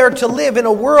how they are to live in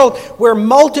a world where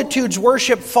multitudes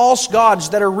worship false gods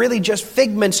that are really just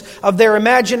figments of their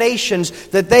imaginations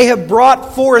that they have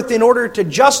brought forth in order to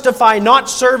justify not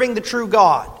serving the true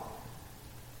God.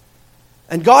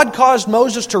 And God caused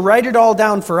Moses to write it all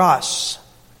down for us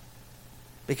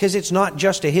because it's not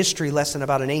just a history lesson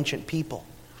about an ancient people.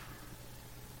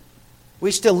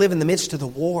 We still live in the midst of the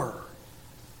war.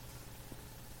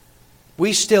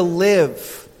 We still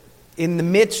live in the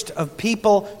midst of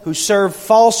people who serve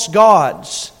false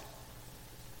gods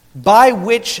by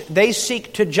which they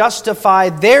seek to justify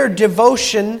their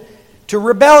devotion to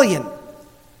rebellion,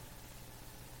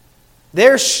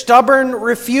 their stubborn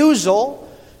refusal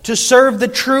to serve the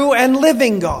true and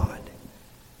living God.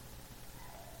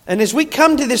 And as we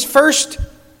come to this first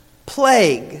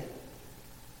plague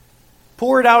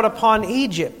poured out upon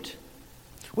Egypt,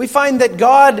 we find that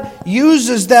God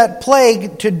uses that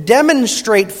plague to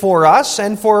demonstrate for us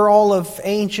and for all of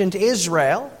ancient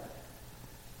Israel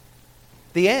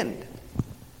the end,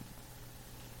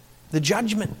 the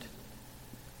judgment.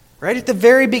 Right at the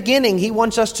very beginning, He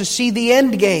wants us to see the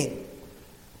end game.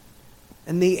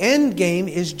 And the end game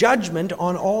is judgment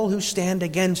on all who stand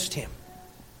against Him.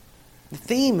 The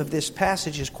theme of this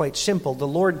passage is quite simple. The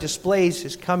Lord displays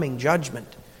His coming judgment.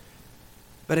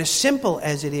 But as simple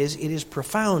as it is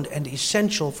profound and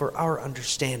essential for our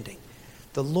understanding.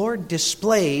 The Lord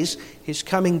displays His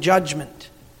coming judgment.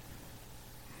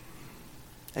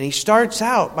 And He starts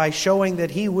out by showing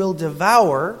that He will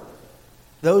devour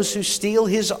those who steal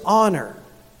His honor,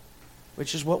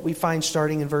 which is what we find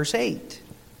starting in verse 8.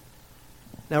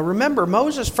 Now remember,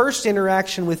 Moses' first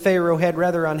interaction with Pharaoh had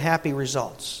rather unhappy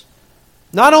results.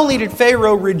 Not only did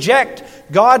Pharaoh reject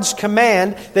God's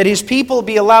command that his people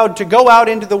be allowed to go out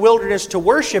into the wilderness to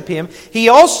worship him,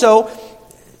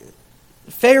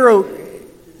 Pharaoh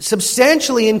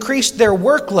substantially increased their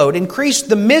workload, increased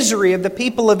the misery of the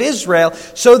people of Israel,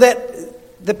 so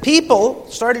that the people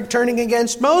started turning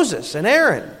against Moses and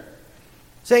Aaron,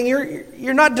 saying,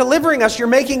 you're not delivering us, you're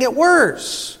making it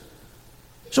worse.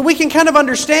 So we can kind of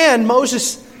understand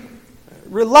Moses'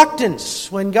 reluctance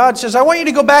when God says, I want you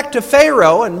to go back to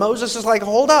Pharaoh. And Moses is like,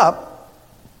 hold up.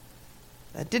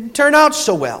 That didn't turn out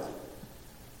so well.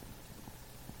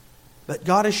 But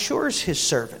God assures His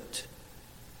servant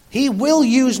He will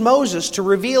use Moses to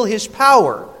reveal His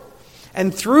power.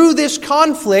 And through this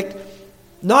conflict,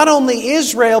 not only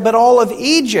Israel, but all of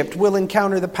Egypt will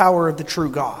encounter the power of the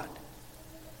true God.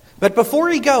 But before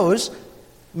he goes,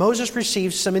 Moses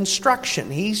receives some instruction.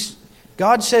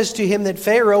 God says to him that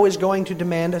Pharaoh is going to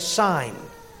demand a sign.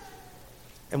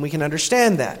 And we can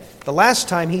understand that. The last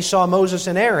time he saw Moses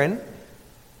and Aaron,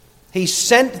 he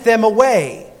sent them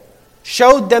away,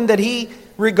 showed them that he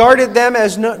regarded them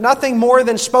as nothing more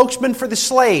than spokesmen for the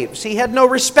slaves. He had no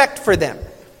respect for them.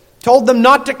 Told them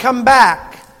not to come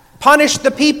back. Punished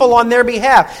the people on their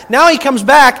behalf. Now he comes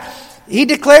back. He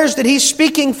declares that he's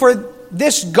speaking for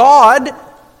this God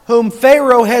whom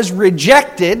Pharaoh has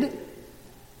rejected.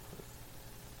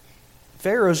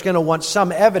 Pharaoh's going to want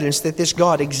some evidence that this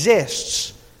God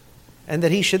exists and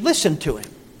that he should listen to him.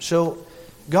 So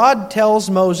God tells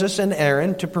Moses and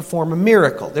Aaron to perform a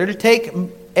miracle. They're to take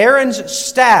Aaron's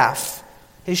staff,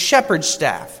 his shepherd's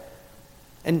staff,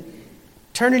 and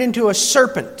turn it into a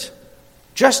serpent,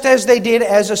 just as they did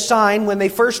as a sign when they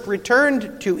first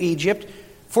returned to Egypt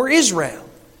for Israel.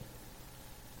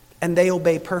 And they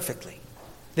obey perfectly.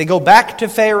 They go back to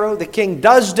Pharaoh. The king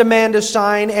does demand a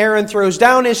sign. Aaron throws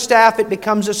down his staff. It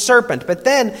becomes a serpent. But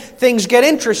then things get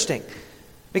interesting.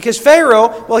 Because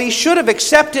Pharaoh, well, he should have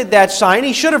accepted that sign.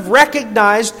 He should have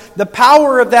recognized the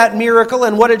power of that miracle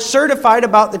and what it certified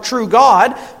about the true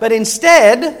God. But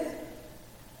instead,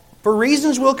 for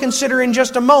reasons we'll consider in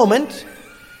just a moment,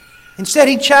 instead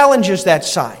he challenges that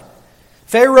sign.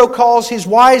 Pharaoh calls his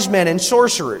wise men and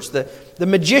sorcerers, the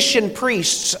magician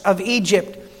priests of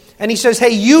Egypt, and he says, hey,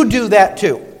 you do that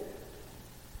too.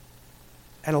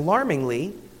 And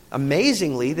alarmingly,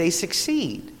 amazingly, they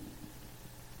succeed.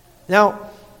 Now,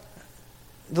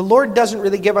 the Lord doesn't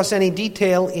really give us any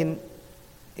detail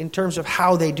in terms of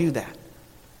how they do that.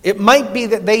 It might be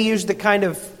that they use the kind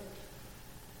of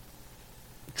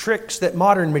tricks that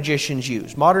modern magicians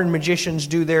use. Modern magicians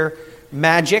do their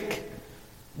magic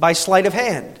by sleight of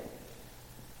hand.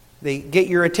 They get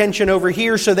your attention over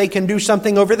here so they can do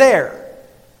something over there.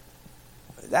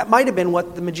 That might have been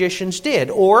what the magicians did.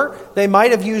 Or they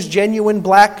might have used genuine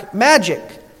black magic.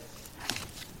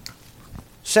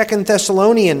 2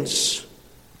 Thessalonians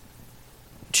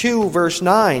 2 verse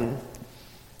 9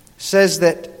 says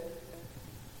that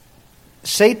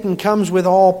Satan comes with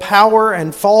all power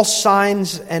and false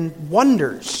signs and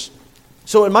wonders.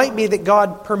 So it might be that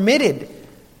God permitted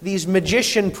these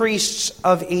magician priests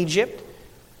of Egypt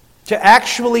to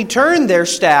actually turn their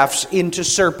staffs into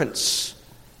serpents.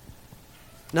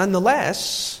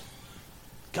 Nonetheless,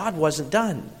 God wasn't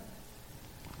done.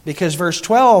 Because verse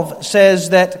 12 says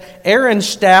that Aaron's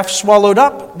staff swallowed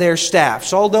up their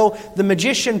staffs. Although the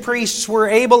magician priests were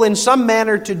able in some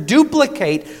manner to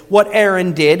duplicate what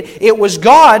Aaron did, it was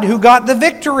God who got the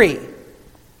victory.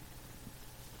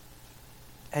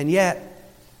 And yet,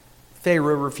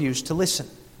 Pharaoh refused to listen.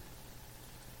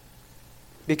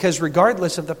 Because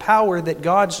regardless of the power that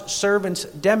God's servants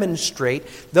demonstrate,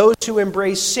 those who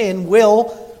embrace sin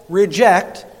will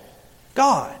reject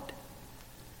God.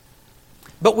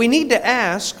 But we need to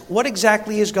ask, what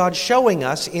exactly is God showing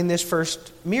us in this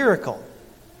first miracle?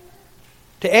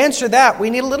 To answer that, we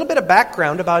need a little bit of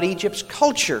background about Egypt's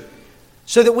culture,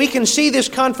 so that we can see this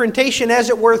confrontation, as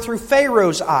it were, through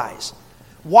Pharaoh's eyes.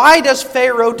 Why does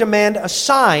Pharaoh demand a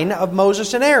sign of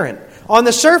Moses and Aaron? On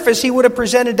the surface, he would have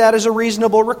presented that as a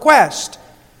reasonable request.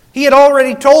 He had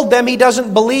already told them he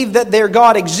doesn't believe that their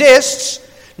God exists.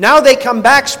 Now they come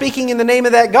back speaking in the name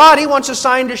of that God. He wants a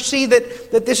sign to see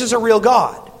that this is a real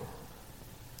God.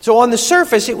 So on the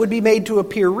surface, it would be made to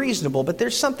appear reasonable, but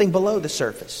there's something below the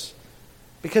surface.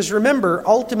 Because remember,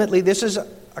 ultimately, this is a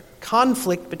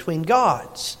conflict between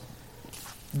gods.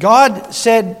 God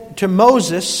said to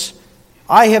Moses,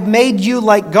 I have made you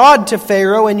like God to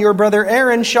Pharaoh, and your brother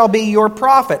Aaron shall be your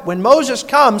prophet. When Moses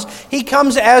comes, he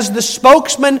comes as the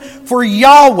spokesman for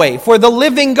Yahweh, for the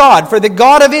living God, for the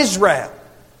God of Israel.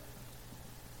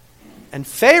 And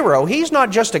Pharaoh, he's not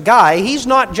just a guy. He's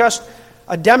not just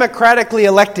a democratically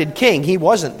elected king. He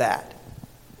wasn't that.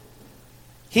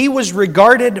 He was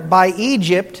regarded by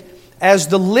Egypt as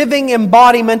the living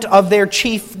embodiment of their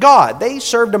chief god. They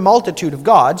served a multitude of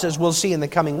gods, as we'll see in the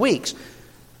coming weeks.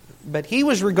 But he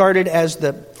was regarded as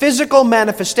the physical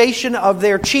manifestation of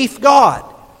their chief god.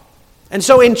 And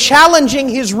so in challenging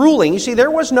his ruling, you see,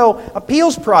 there was no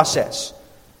appeals process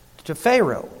to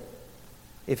Pharaoh.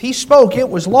 If he spoke, it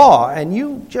was law, and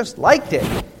you just liked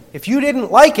it. If you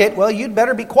didn't like it, well, you'd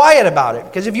better be quiet about it.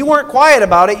 Because if you weren't quiet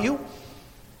about it, you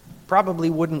probably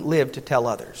wouldn't live to tell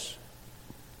others.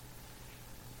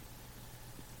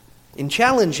 In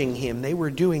challenging him, they were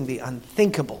doing the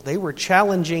unthinkable. They were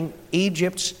challenging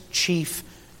Egypt's chief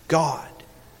god.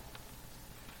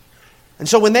 And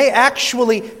so when they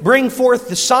actually bring forth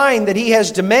the sign that he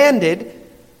has demanded,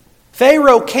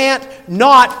 Pharaoh can't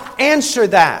not answer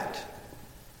that.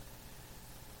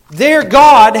 Their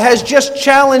God has just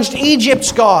challenged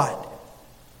Egypt's God.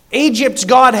 Egypt's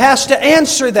God has to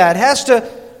answer that, has to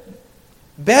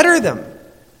better them.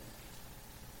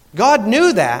 God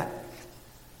knew that.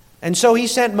 And so he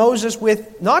sent Moses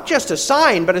with not just a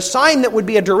sign, but a sign that would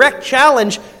be a direct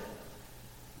challenge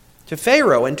to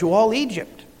Pharaoh and to all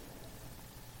Egypt.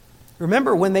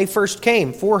 Remember when they first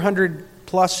came, 400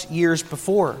 plus years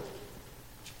before.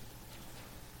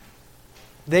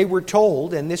 They were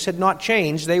told, and this had not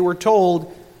changed, they were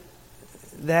told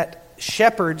that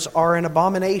shepherds are an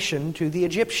abomination to the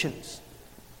Egyptians.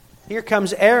 Here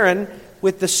comes Aaron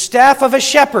with the staff of a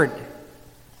shepherd.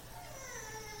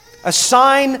 A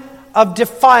sign of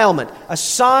defilement. A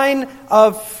sign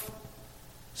of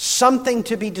something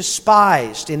to be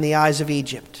despised in the eyes of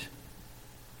Egypt.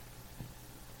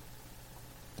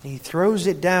 He throws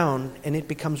it down, and it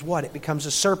becomes what? It becomes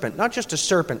a serpent. Not just a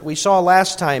serpent. We saw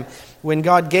last time when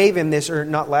God gave him this, or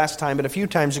not last time, but a few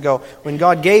times ago, when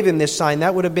God gave him this sign,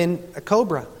 that would have been a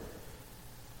cobra.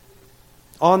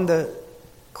 On the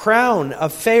crown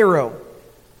of Pharaoh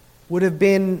would have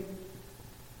been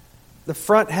the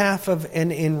front half of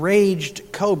an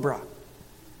enraged cobra.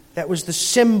 That was the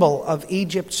symbol of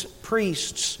Egypt's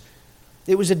priests.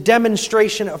 It was a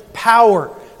demonstration of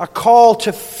power, a call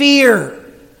to fear.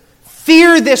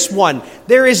 Fear this one.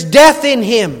 There is death in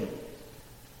him.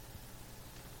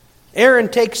 Aaron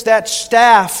takes that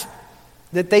staff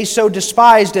that they so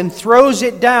despised and throws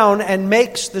it down and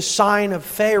makes the sign of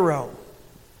Pharaoh.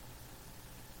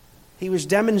 He was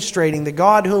demonstrating the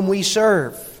God whom we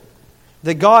serve,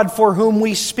 the God for whom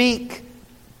we speak.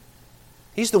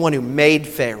 He's the one who made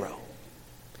Pharaoh.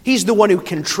 He's the one who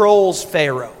controls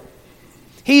Pharaoh.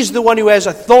 He's the one who has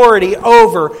authority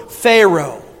over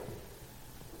Pharaoh.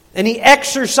 And he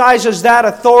exercises that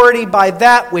authority by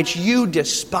that which you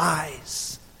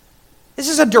despise. This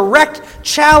is a direct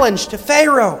challenge to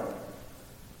Pharaoh.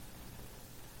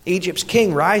 Egypt's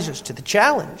king rises to the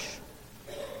challenge.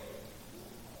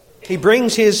 He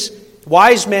brings his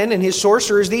wise men and his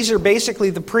sorcerers. These are basically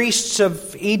the priests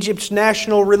of Egypt's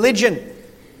national religion.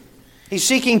 He's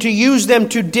seeking to use them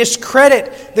to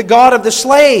discredit the God of the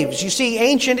slaves. You see,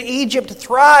 ancient Egypt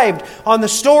thrived on the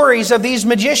stories of these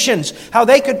magicians, how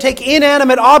they could take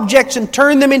inanimate objects and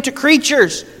turn them into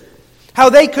creatures, how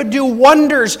they could do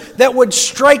wonders that would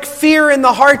strike fear in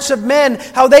the hearts of men,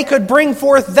 how they could bring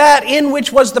forth that in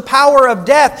which was the power of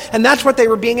death. And that's what they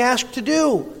were being asked to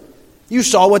do. You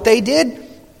saw what they did.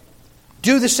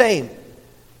 Do the same.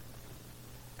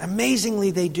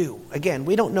 Amazingly, they do. Again,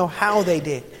 we don't know how they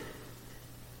did.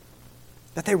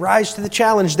 But they rise to the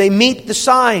challenge. They meet the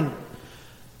sign.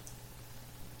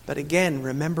 But again,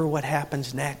 remember what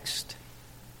happens next.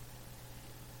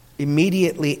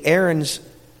 Immediately, Aaron's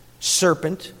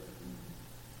serpent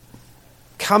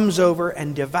comes over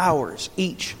and devours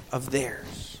each of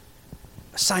theirs.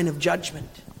 A sign of judgment.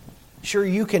 Sure,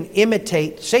 you can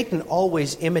imitate. Satan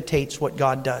always imitates what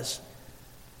God does.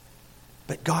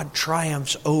 But God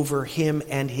triumphs over him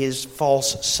and his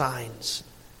false signs.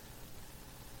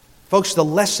 Folks, the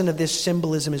lesson of this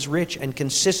symbolism is rich and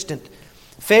consistent.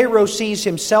 Pharaoh sees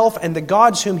himself and the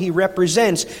gods whom he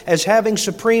represents as having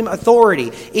supreme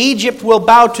authority. Egypt will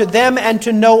bow to them and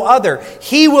to no other.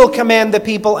 He will command the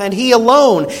people and he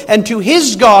alone. And to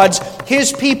his gods,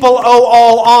 his people owe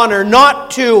all honor,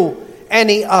 not to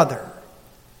any other.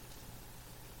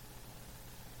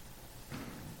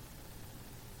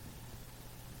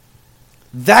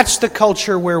 That's the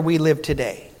culture where we live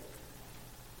today.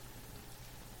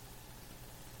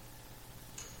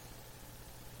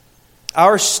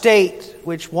 Our state,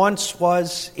 which once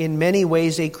was in many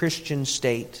ways a Christian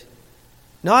state,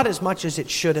 not as much as it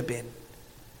should have been.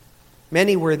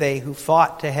 Many were they who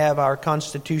fought to have our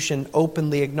Constitution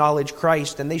openly acknowledge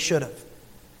Christ, and they should have.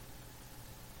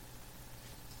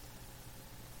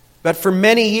 But for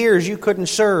many years you couldn't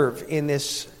serve in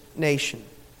this nation,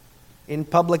 in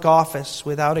public office,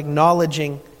 without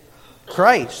acknowledging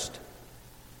Christ.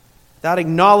 Without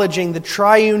acknowledging the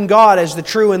triune God as the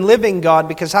true and living God,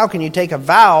 because how can you take a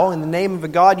vow in the name of a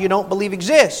God you don't believe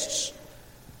exists?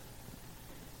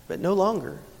 But no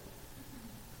longer.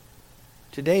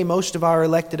 Today, most of our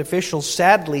elected officials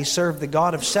sadly serve the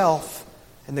God of self,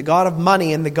 and the God of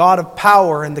money, and the God of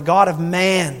power, and the God of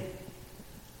man.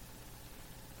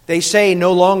 They say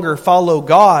no longer follow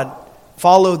God,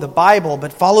 follow the Bible,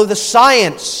 but follow the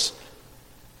science.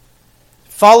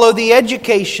 Follow the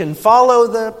education, follow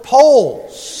the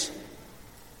polls.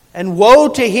 And woe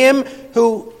to him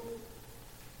who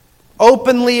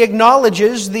openly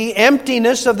acknowledges the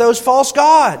emptiness of those false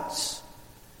gods.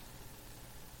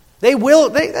 They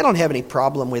don't have any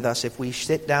problem with us if we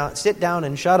sit down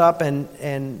and shut up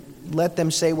and let them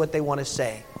say what they want to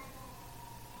say.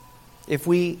 If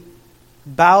we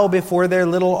bow before their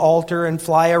little altar and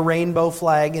fly a rainbow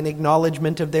flag in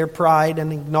acknowledgement of their pride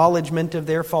and acknowledgement of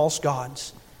their false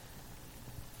gods.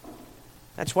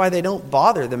 That's why they don't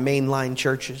bother the mainline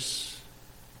churches.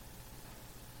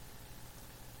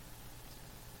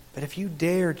 But if you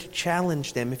dare to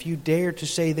challenge them, if you dare to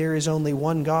say there is only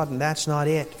one God and that's not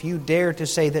it, if you dare to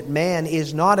say that man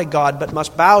is not a God but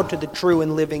must bow to the true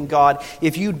and living God,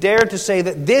 if you dare to say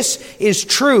that this is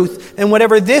truth and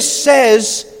whatever this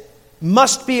says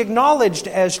must be acknowledged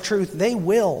as truth, they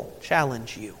will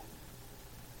challenge you.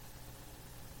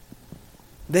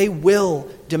 They will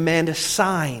demand a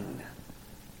sign.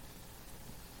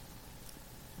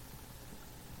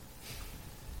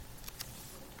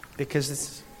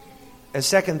 Because as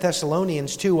 2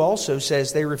 Thessalonians 2 also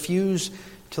says, they refuse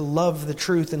to love the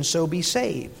truth and so be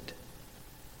saved.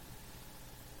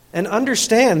 And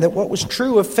understand that what was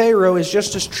true of Pharaoh is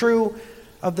just as true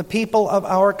of the people of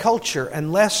our culture.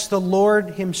 Unless the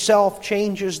Lord himself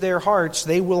changes their hearts,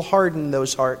 they will harden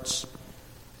those hearts.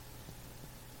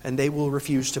 And they will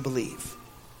refuse to believe.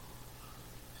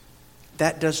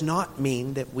 That does not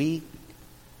mean that we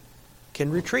can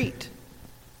retreat.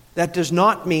 That does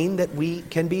not mean that we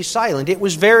can be silent. It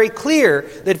was very clear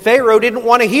that Pharaoh didn't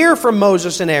want to hear from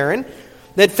Moses and Aaron,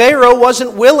 that Pharaoh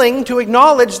wasn't willing to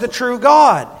acknowledge the true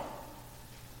God.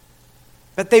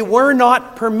 But they were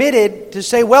not permitted to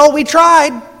say, well, we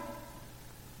tried.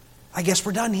 I guess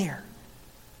we're done here.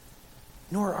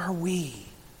 Nor are we.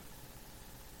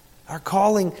 Our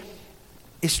calling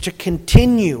is to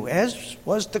continue, as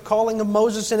was the calling of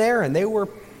Moses and Aaron. They were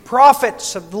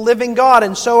prophets of the living God,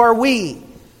 and so are we.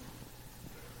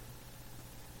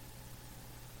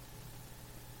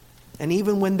 And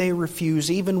even when they refuse,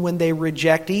 even when they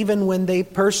reject, even when they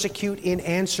persecute in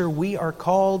answer, we are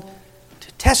called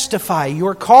to testify.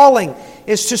 Your calling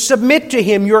is to submit to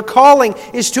Him. Your calling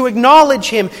is to acknowledge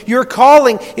Him. Your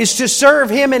calling is to serve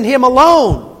Him and Him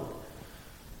alone,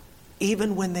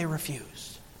 even when they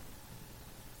refuse.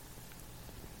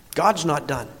 God's not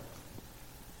done,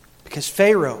 because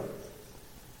Pharaoh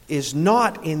is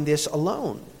not in this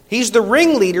alone. He's the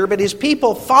ringleader, but his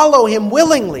people follow him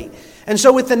willingly. And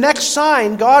so with the next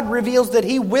sign, God reveals that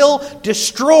He will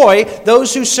destroy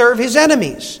those who serve His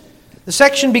enemies. The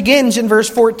section begins in verse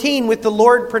 14 with the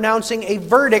Lord pronouncing a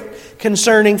verdict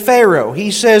concerning Pharaoh. He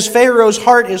says Pharaoh's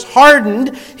heart is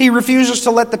hardened. He refuses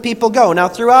to let the people go. Now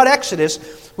throughout Exodus,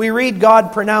 we read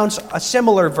God pronounce a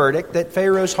similar verdict, that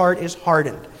Pharaoh's heart is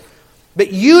hardened.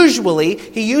 But usually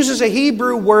He uses a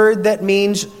Hebrew word that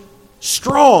means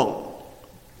strong.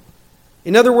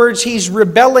 In other words, he's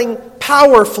rebelling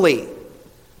powerfully.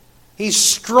 He's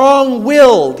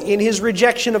strong-willed in his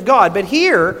rejection of God. But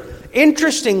here,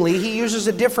 interestingly, he uses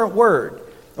a different word,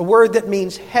 a word that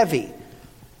means heavy.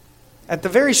 At the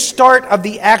very start of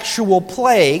the actual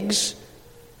plagues,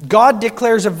 God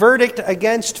declares a verdict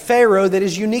against Pharaoh that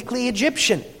is uniquely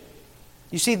Egyptian.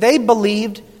 You see, they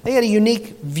had a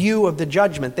unique view of the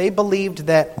judgment. They believed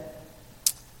that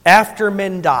after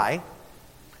men die,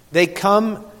 they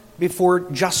come before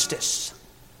justice.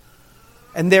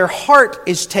 And their heart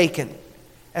is taken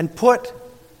and put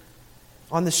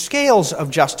on the scales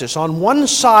of justice. On one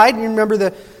side, you remember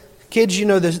the kids,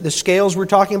 the scales we're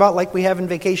talking about, like we have in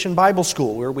Vacation Bible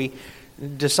School, where we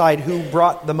decide who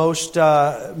brought the most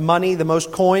money, the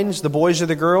most coins, the boys or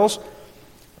the girls.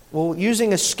 Well,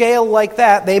 using a scale like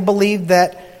that, they believed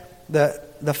that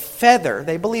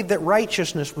they believed that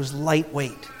righteousness was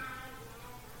lightweight.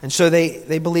 And so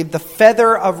they believed the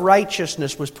feather of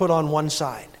righteousness was put on one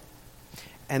side,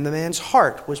 and the man's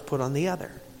heart was put on the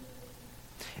other.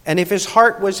 And if his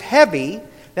heart was heavy,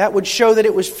 that would show that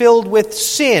it was filled with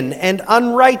sin and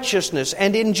unrighteousness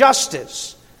and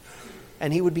injustice,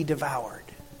 and he would be devoured.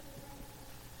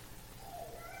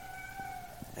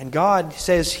 And God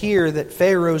says here that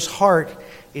Pharaoh's heart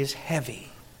is heavy.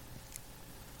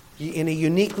 In a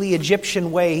uniquely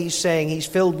Egyptian way, He's saying he's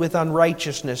filled with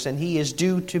unrighteousness and he is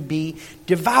due to be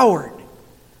devoured,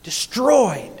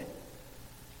 destroyed.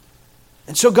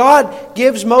 And so God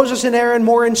gives Moses and Aaron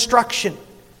more instruction.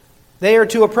 They are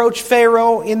to approach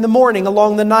Pharaoh in the morning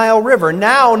along the Nile River.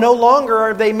 Now, no longer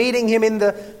are they meeting him in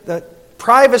the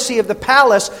privacy of the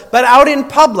palace, but out in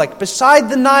public, beside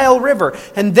the Nile River.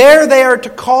 And there they are to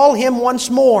call him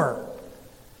once more,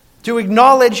 to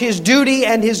acknowledge his duty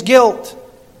and his guilt,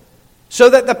 so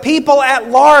that the people at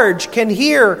large can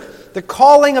hear the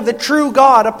calling of the true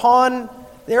God upon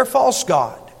their false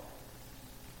god.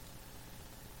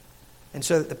 And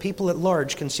so that the people at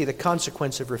large can see the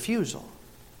consequence of refusal.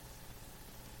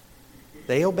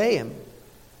 They obey him.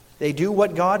 They do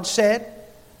what God said.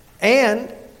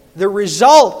 And the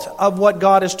result of what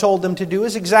God has told them to do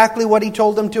is exactly what He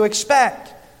told them to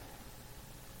expect.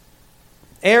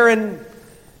 Aaron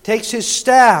takes his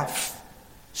staff,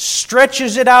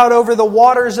 stretches it out over the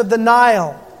waters of the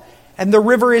Nile, and the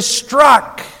river is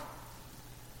struck,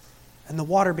 and the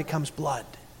water becomes blood.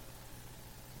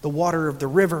 The water of the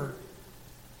river,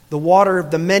 the water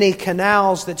of the many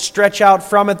canals that stretch out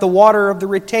from it, the water of the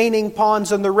retaining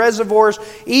ponds and the reservoirs,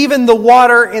 even the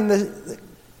water in the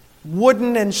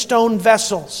wooden and stone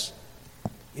vessels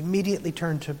immediately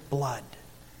turn to blood.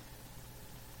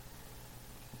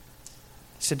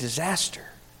 It's a disaster.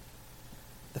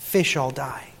 The fish all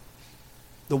die.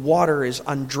 The water is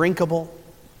undrinkable.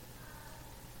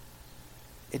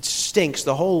 It stinks.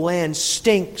 The whole land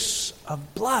stinks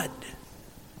of blood.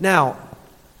 Now,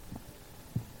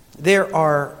 there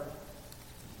are...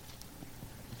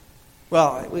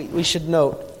 Well, we should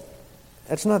note,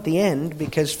 that's not the end,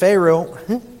 because Pharaoh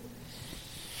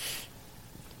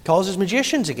calls his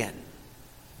magicians again.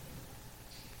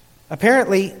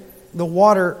 Apparently, the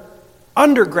water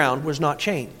underground was not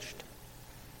changed.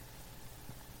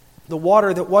 The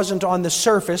water that wasn't on the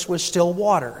surface was still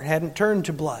water. It hadn't turned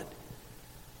to blood.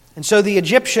 And so the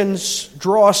Egyptians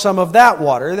draw some of that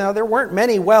water. Now, there weren't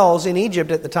many wells in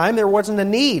Egypt at the time. There wasn't a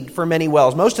need for many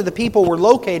wells. Most of the people were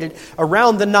located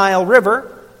around the Nile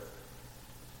River.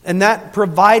 And that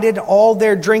provided all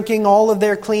their drinking, all of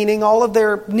their cleaning, all of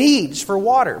their needs for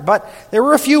water. But there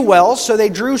were a few wells, so they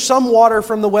drew some water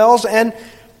from the wells, and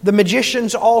the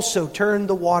magicians also turned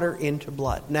the water into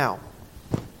blood. Now,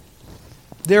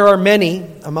 there are many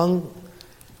among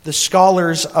the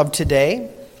scholars of today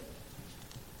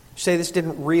who say this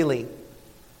didn't really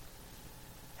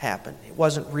happen. It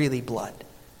wasn't really blood.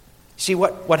 See,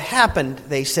 what happened,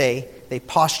 they say, they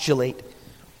postulate,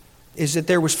 is that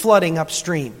there was flooding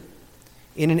upstream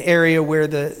in an area where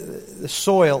the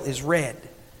soil is red.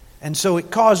 And so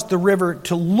it caused the river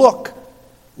to look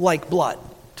like blood,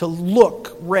 to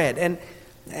look red.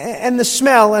 And the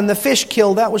smell and the fish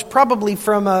kill, that was probably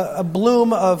from a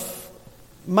bloom of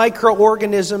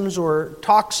microorganisms or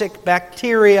toxic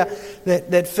bacteria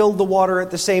that filled the water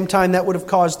at the same time. That would have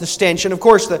caused the stench. And of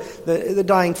course, the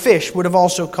dying fish would have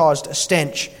also caused a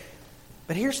stench.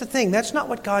 But here's the thing, that's not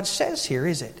what God says here,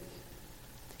 is it?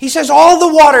 He says all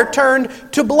the water turned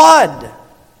to blood.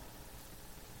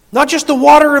 Not just the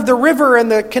water of the river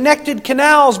and the connected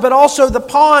canals, but also the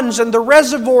ponds and the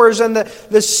reservoirs and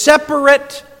the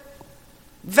separate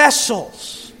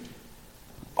vessels.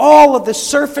 All of the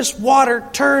surface water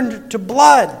turned to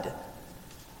blood.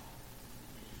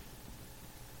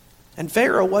 And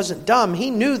Pharaoh wasn't dumb. He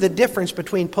knew the difference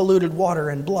between polluted water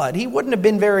and blood. He wouldn't have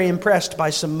been very impressed by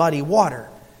some muddy water.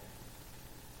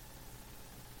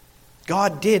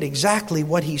 God did exactly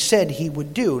what He said He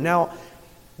would do. Now,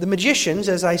 the magicians,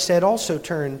 as I said, also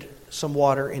turned some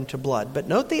water into blood. But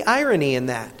note the irony in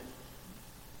that.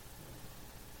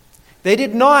 They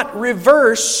did not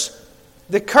reverse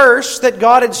the curse that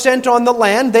God had sent on the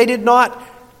land. They did not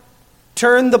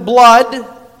turn the blood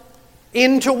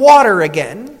into water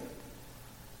again.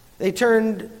 They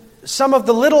turned some of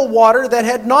the little water that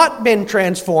had not been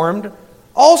transformed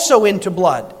also into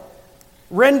blood,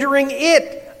 rendering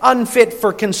it unfit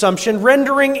for consumption,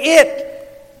 rendering it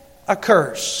a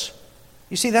curse.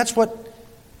 You see, that's what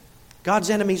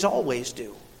God's enemies always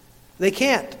do. They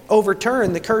can't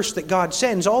overturn the curse that God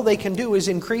sends. All they can do is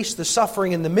increase the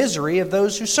suffering and the misery of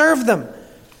those who serve them.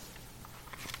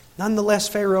 Nonetheless,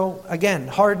 Pharaoh, again,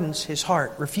 hardens his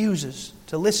heart, refuses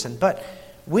to listen. But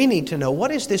we need to know, what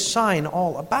is this sign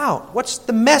all about? What's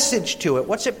the message to it?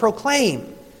 What's it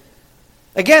proclaim?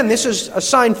 Again, this is a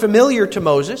sign familiar to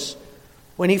Moses.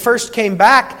 When he first came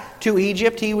back to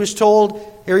Egypt, he was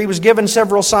given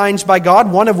several signs by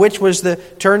God, one of which was the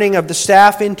turning of the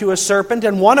staff into a serpent,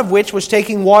 and one of which was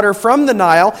taking water from the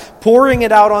Nile, pouring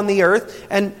it out on the earth,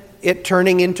 and it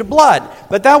turning into blood.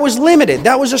 But that was limited.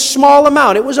 That was a small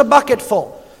amount. It was a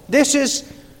bucketful. This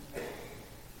is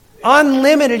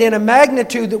unlimited in a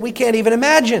magnitude that we can't even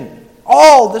imagine.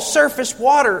 All the surface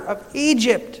water of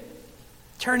Egypt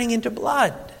turning into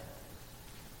blood.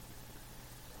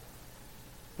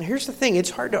 Now, here's the thing.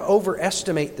 It's hard to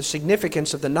overestimate the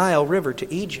significance of the Nile River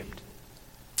to Egypt.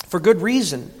 For good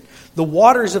reason. The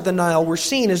waters of the Nile were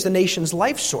seen as the nation's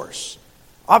life source.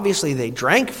 Obviously, they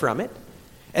drank from it,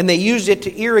 and they used it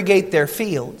to irrigate their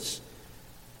fields.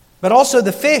 But also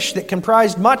the fish that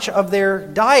comprised much of their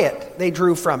diet they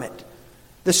drew from it.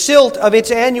 The silt of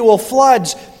its annual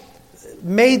floods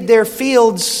made their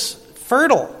fields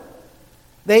fertile.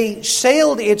 They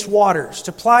sailed its waters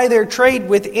to ply their trade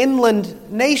with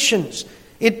inland nations.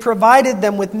 It provided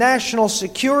them with national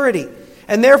security.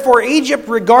 And therefore Egypt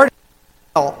regarded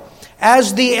it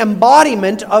as the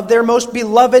embodiment of their most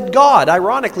beloved God.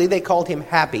 Ironically, they called him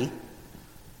Happy.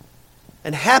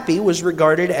 And Happy was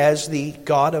regarded as the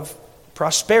god of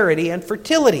prosperity and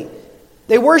fertility.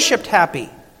 They worshipped Happy.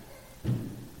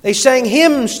 They sang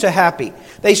hymns to Happy.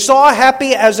 They saw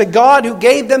Happy as a god who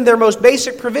gave them their most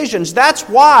basic provisions. That's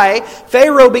why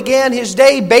Pharaoh began his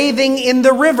day bathing in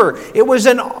the river. It was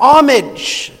an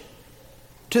homage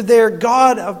to their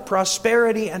god of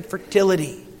prosperity and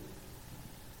fertility.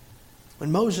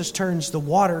 When Moses turns the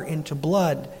water into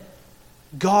blood,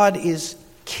 God is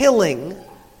killing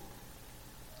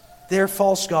their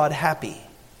false god Happy.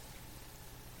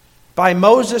 By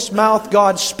Moses' mouth,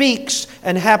 God speaks,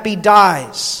 and Happy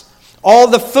dies. All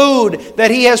the food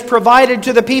that he has provided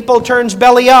to the people turns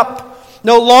belly up.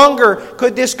 No longer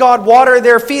could this god water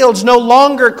their fields. No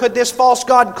longer could this false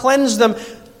god cleanse them.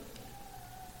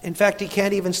 In fact, he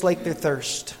can't even slake their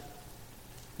thirst.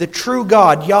 The true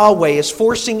God, Yahweh, is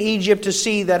forcing Egypt to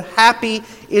see that Happy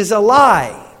is a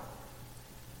lie.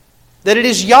 That it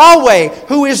is Yahweh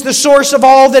who is the source of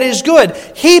all that is good.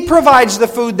 He provides the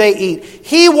food they eat.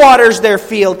 He waters their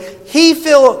field. He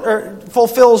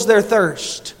fulfills their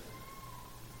thirst.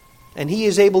 And He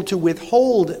is able to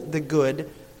withhold the good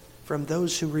from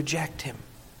those who reject Him.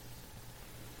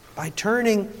 By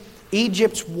turning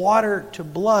Egypt's water to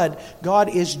blood, God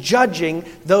is judging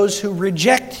those who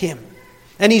reject Him.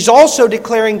 And He's also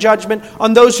declaring judgment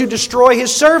on those who destroy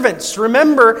His servants.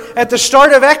 Remember, at the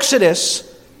start of Exodus,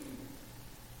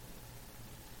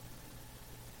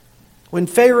 when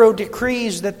Pharaoh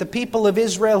decrees that the people of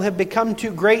Israel have become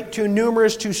too great, too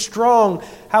numerous, too strong,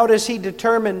 how does he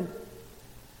determine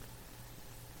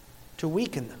to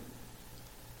weaken them?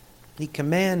 He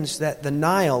commands that the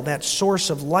Nile, that source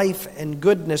of life and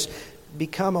goodness,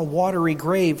 become a watery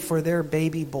grave for their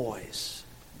baby boys.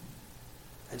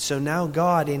 And so now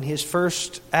God, in His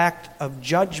first act of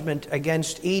judgment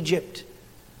against Egypt,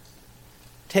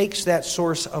 takes that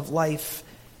source of life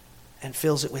and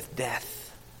fills it with death.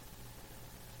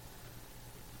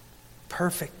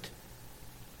 Perfect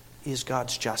is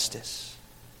God's justice.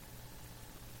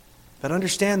 But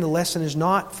understand, the lesson is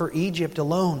not for Egypt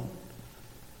alone.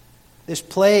 This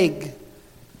plague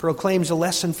proclaims a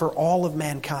lesson for all of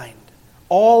mankind.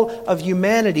 All of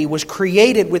humanity was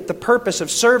created with the purpose of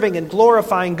serving and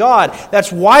glorifying God.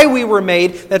 That's why we were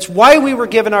made. That's why we were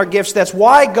given our gifts. That's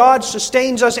why God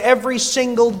sustains us every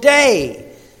single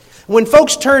day. When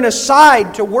folks turn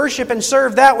aside to worship and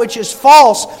serve that which is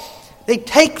false, they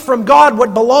take from God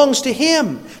what belongs to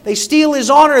Him. They steal His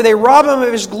honor. They rob Him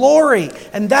of His glory.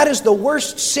 And that is the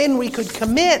worst sin we could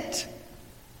commit.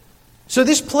 So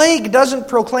this plague doesn't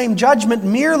proclaim judgment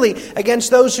merely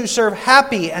against those who serve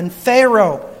Hapi and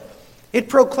Pharaoh. It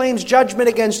proclaims judgment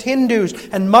against Hindus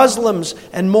and Muslims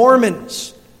and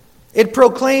Mormons. It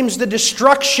proclaims the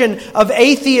destruction of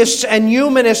atheists and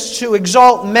humanists who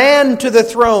exalt man to the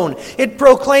throne. It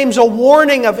proclaims a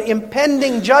warning of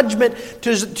impending judgment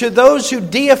to those who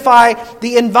deify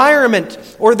the environment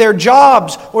or their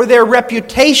jobs or their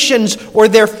reputations or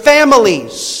their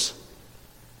families.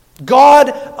 God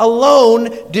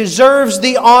alone deserves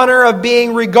the honor of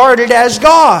being regarded as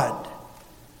God.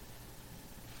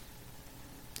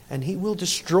 And He will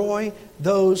destroy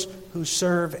those who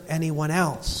serve anyone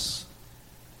else.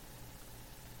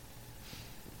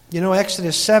 You know,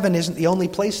 Exodus 7 isn't the only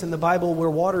place in the Bible where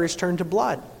water is turned to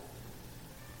blood.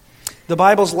 The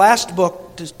Bible's last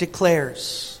book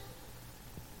declares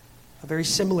a very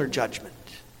similar judgment.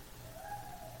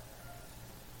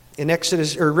 In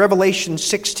Revelation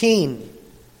 16,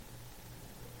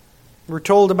 we're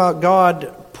told about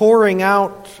God pouring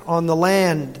out on the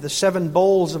land the 7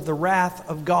 bowls of the wrath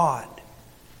of God.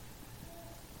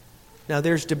 Now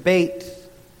there's debate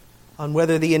on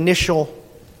whether the initial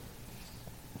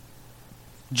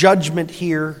judgment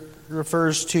here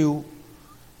refers to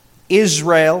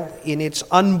Israel in its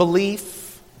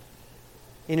unbelief,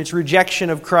 in its rejection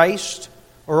of Christ,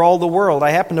 or all the world.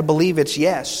 I happen to believe it's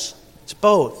yes. It's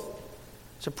both.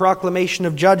 It's a proclamation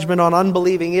of judgment on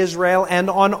unbelieving Israel and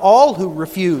on all who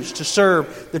refuse to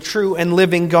serve the true and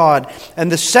living God.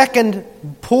 And the second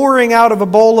pouring out of a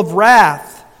bowl of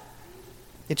wrath,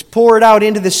 it's poured out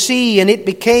into the sea, and it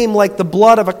became like the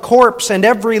blood of a corpse, and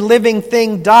every living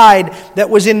thing died that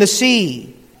was in the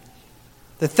sea.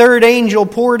 The third angel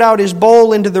poured out his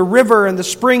bowl into the river and the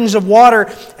springs of water,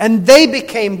 and they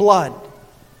became blood.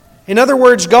 In other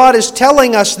words, God is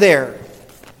telling us there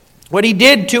what He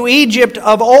did to Egypt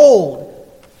of old,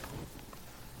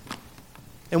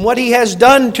 and what He has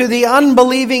done to the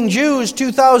unbelieving Jews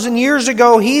 2,000 years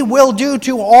ago, He will do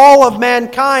to all of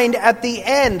mankind at the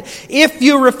end. If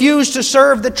you refuse to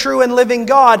serve the true and living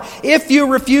God, if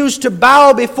you refuse to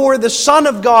bow before the Son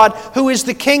of God, who is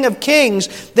the King of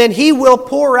Kings, then He will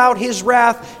pour out His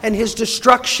wrath and His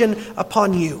destruction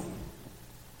upon you.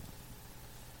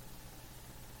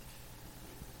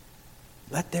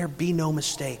 Let there be no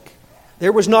mistake.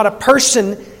 There was not a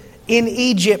person in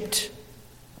Egypt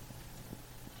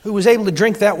who was able to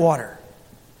drink that water.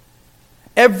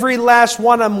 Every last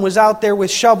one of them was out there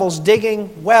with shovels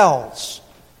digging wells,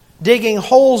 digging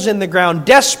holes in the ground,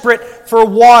 desperate for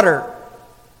water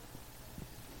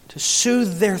to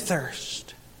soothe their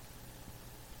thirst.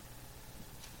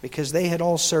 Because they had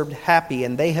all served Hapi,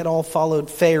 and they had all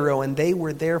followed Pharaoh, and they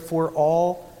were therefore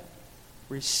all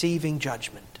receiving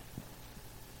judgment.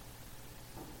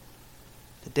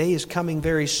 The day is coming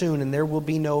very soon, and there will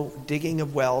be no digging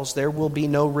of wells. There will be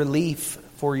no relief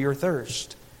for your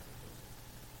thirst.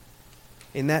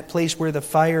 In that place where the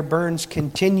fire burns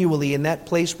continually, in that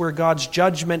place where God's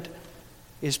judgment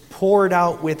is poured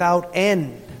out without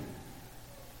end,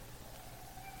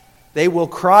 they will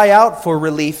cry out for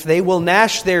relief. They will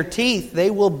gnash their teeth. They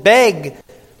will beg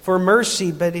for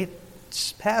mercy, but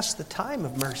it's past the time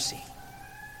of mercy.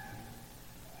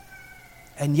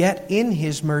 And yet, in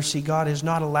His mercy, God has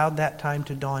not allowed that time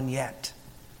to dawn yet.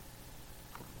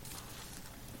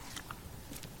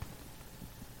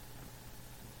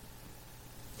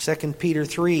 2 Peter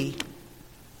 3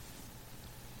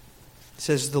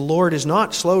 says, "The Lord is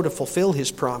not slow to fulfill His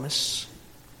promise.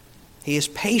 He is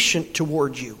patient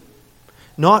toward you,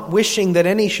 not wishing that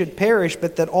any should perish,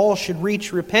 but that all should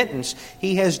reach repentance.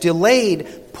 He has delayed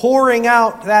pouring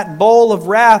out that bowl of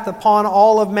wrath upon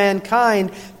all of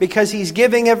mankind because He's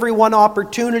giving everyone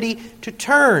opportunity to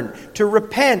turn, to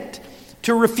repent,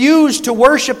 to refuse to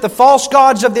worship the false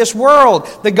gods of this world,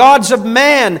 the gods of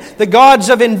man, the gods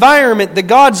of environment, the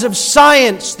gods of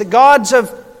science, the gods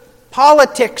of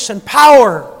politics and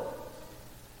power,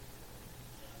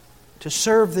 to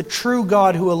serve the true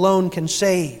God who alone can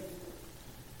save.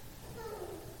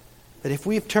 But if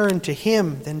we've turned to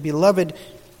Him, then, beloved,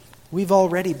 we've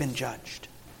already been judged.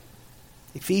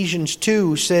 Ephesians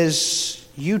 2 says,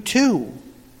 "You too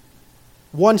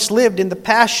once lived in the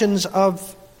passions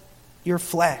of your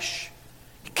flesh,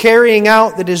 carrying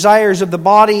out the desires of the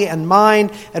body and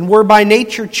mind, and were by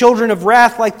nature children of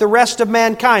wrath like the rest of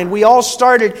mankind." We all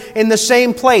started in the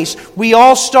same place. We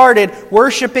all started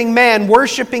worshiping man,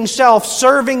 worshiping self,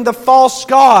 serving the false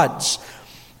gods.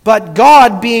 But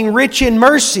God, being rich in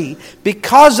mercy,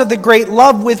 because of the great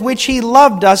love with which He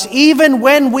loved us, even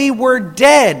when we were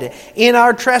dead in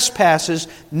our trespasses,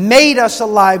 made us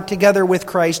alive together with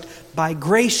Christ. By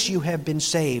grace you have been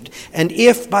saved. And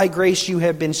if by grace you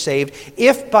have been saved,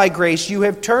 if by grace you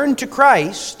have turned to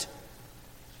Christ,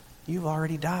 you've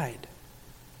already died.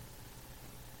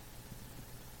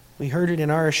 We heard it in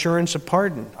our assurance of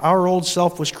pardon. Our old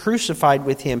self was crucified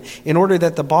with Him in order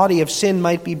that the body of sin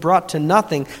might be brought to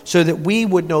nothing, so that we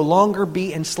would no longer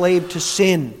be enslaved to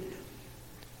sin.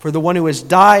 For the one who has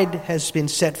died has been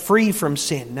set free from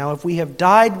sin. Now, if we have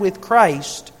died with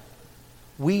Christ,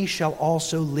 we shall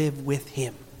also live with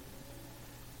Him.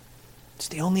 It's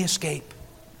the only escape.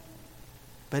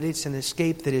 But it's an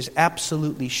escape that is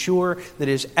absolutely sure, that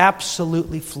is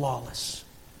absolutely flawless.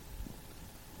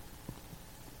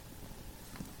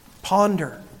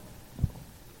 Ponder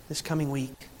this coming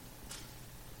week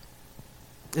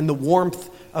in the warmth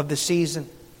of the season,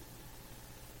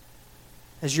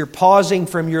 as you're pausing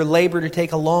from your labor to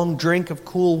take a long drink of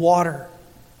cool water.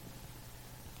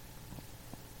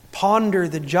 Ponder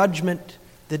the judgment,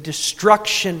 the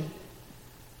destruction,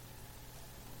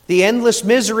 the endless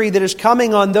misery that is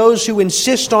coming on those who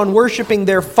insist on worshiping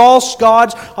their false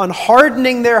gods, on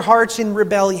hardening their hearts in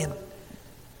rebellion.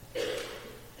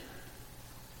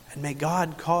 And may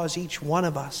God cause each one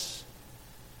of us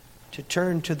to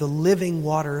turn to the living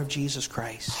water of Jesus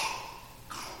Christ,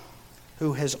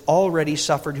 who has already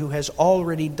suffered, who has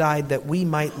already died, that we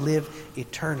might live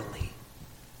eternally.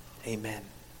 Amen.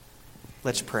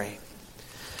 Let's pray.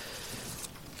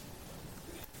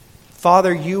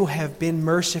 Father, you have been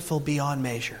merciful beyond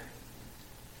measure.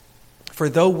 For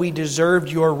though we deserved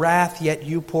your wrath, yet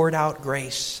you poured out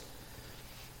grace.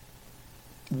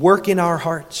 Work in our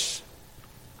hearts,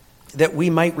 that we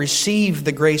might receive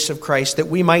the grace of Christ, that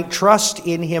we might trust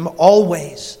in Him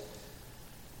always.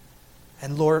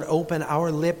 And Lord, open our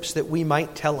lips that we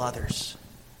might tell others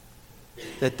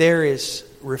that there is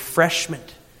refreshment,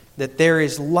 that there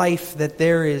is life, that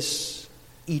there is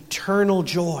eternal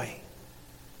joy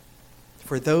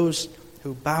for those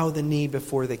who bow the knee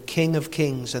before the King of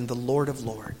Kings and the Lord of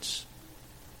Lords.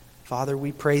 Father,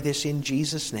 we pray this in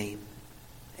Jesus' name.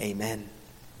 Amen.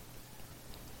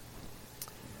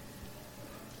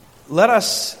 Let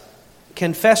us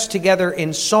confess together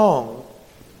in song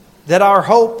that our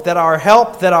hope, that our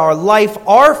help, that our life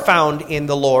are found in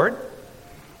the Lord,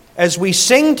 as we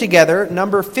sing together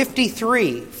number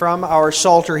 53 from our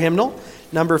Psalter hymnal.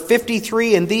 Number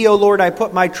 53, "In Thee, O Lord, I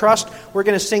put my trust." We're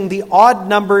going to sing the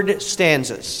odd-numbered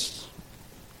stanzas.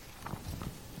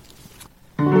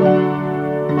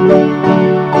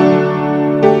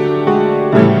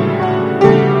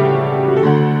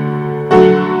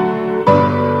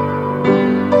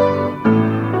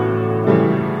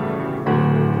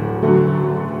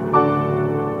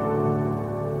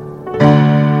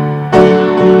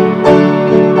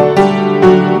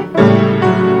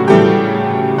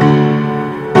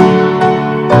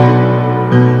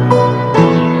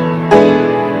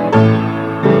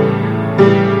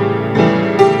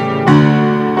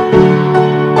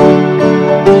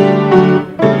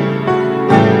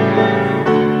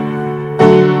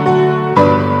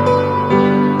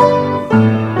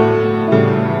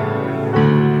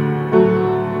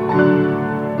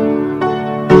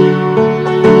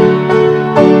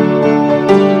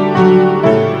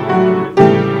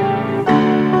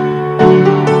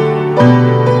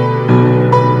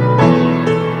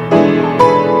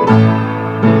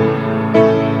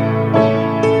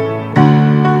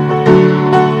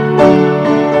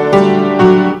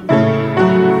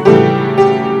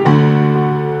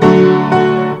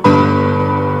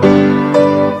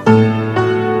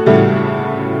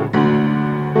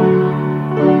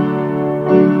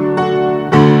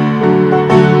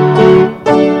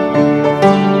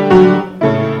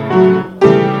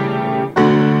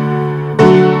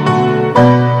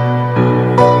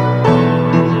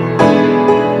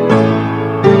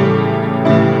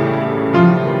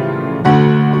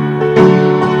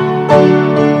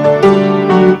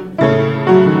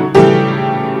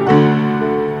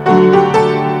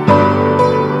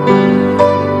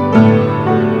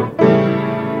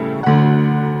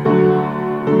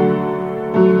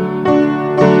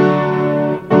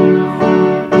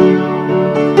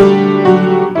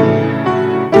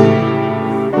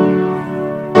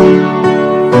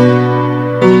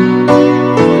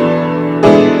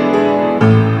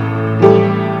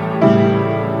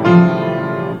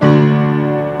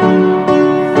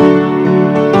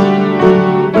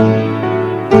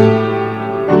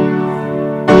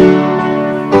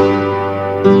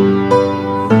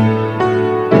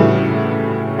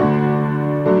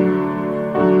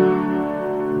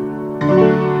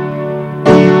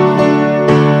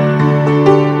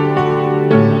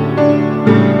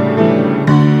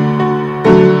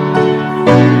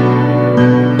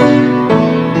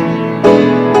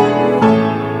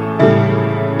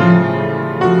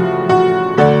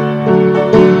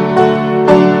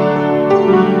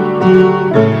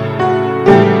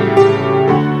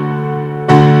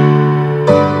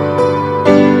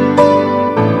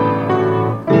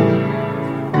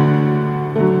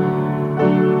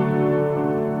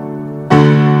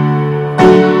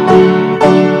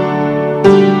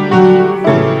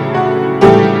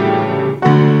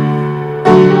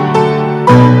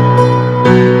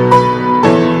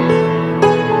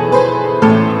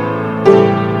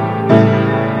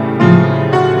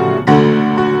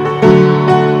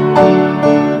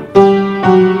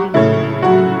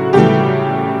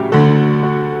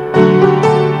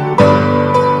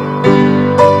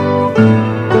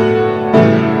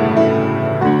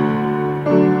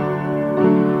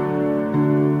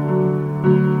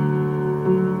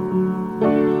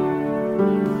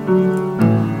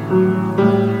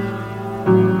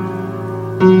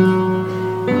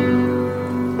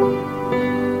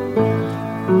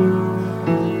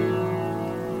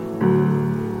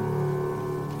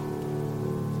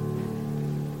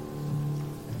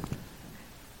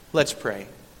 Let's pray.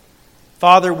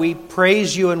 Father, we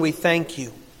praise you and we thank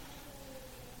you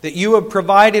that you have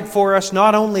provided for us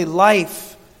not only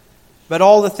life, but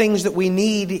all the things that we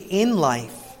need in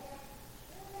life.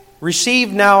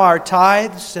 Receive now our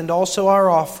tithes and also our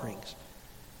offerings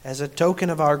as a token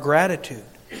of our gratitude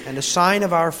and a sign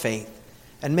of our faith.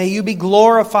 And may you be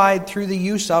glorified through the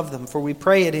use of them, for we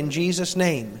pray it in Jesus'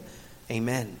 name.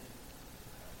 Amen.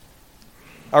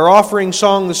 Our offering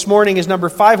song this morning is number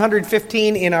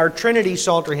 515 in our Trinity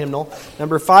Psalter hymnal,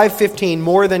 number 515,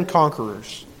 More Than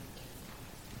Conquerors.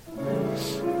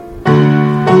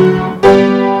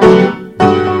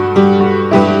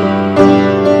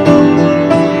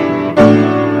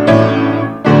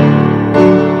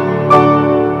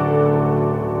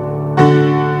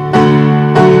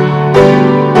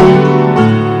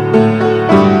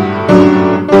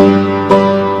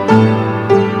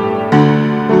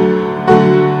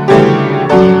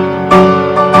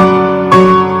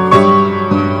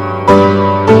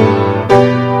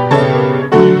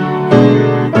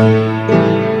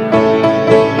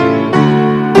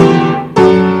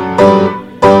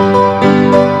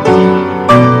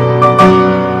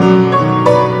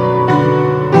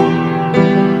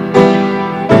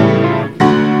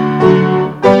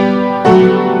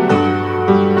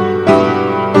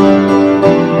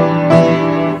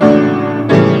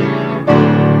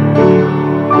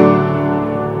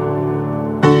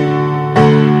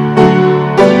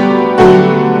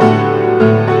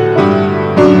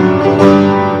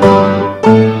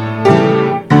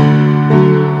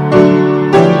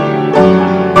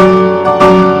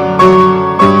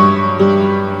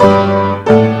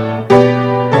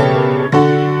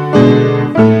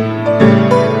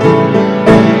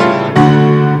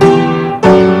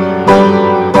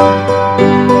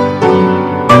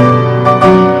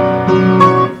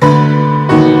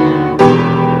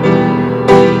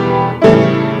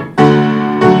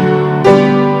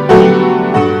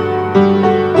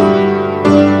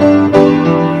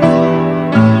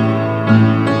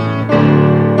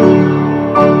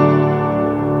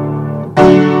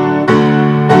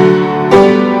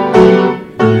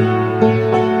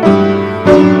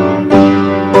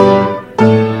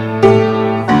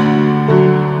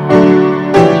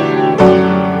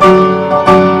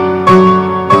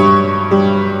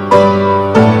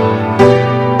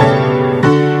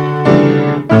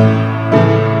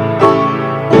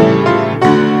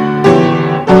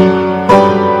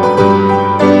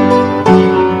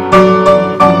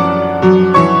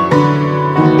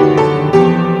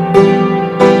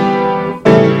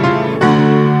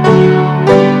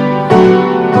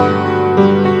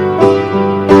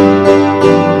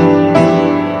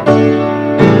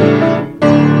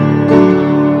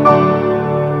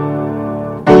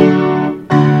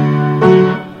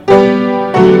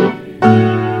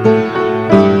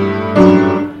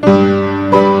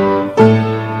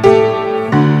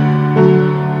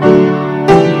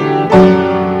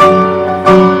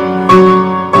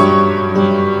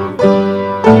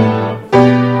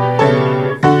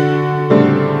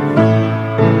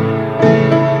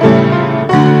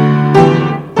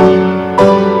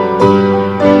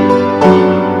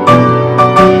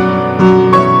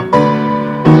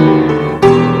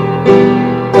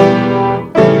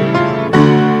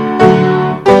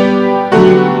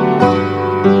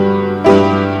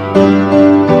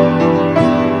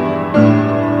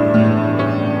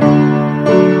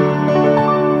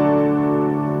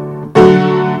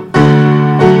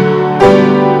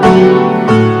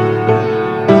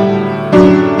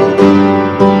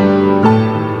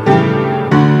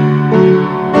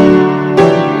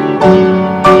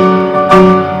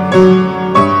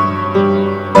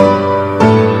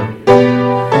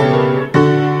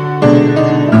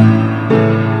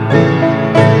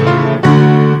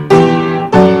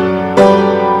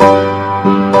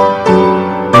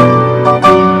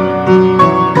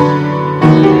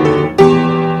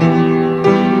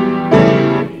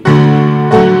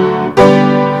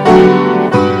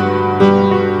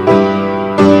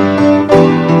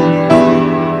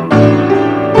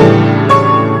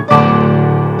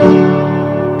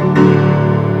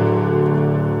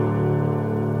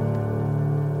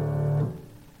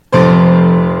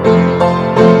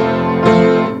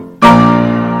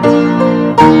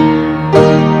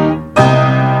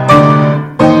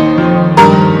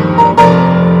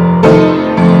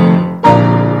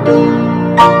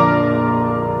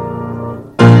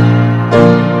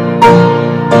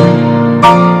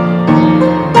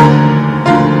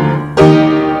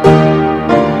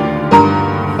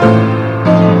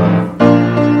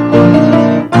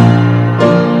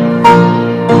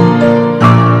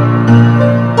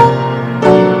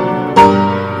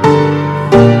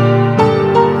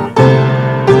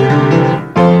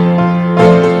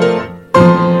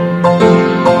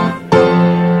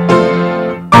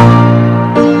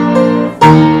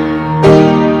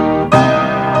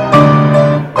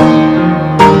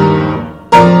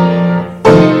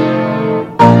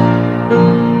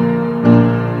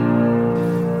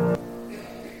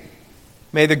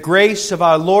 May the grace of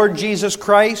our Lord Jesus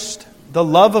Christ, the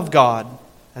love of God,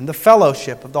 and the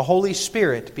fellowship of the Holy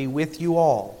Spirit be with you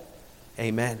all.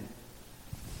 Amen.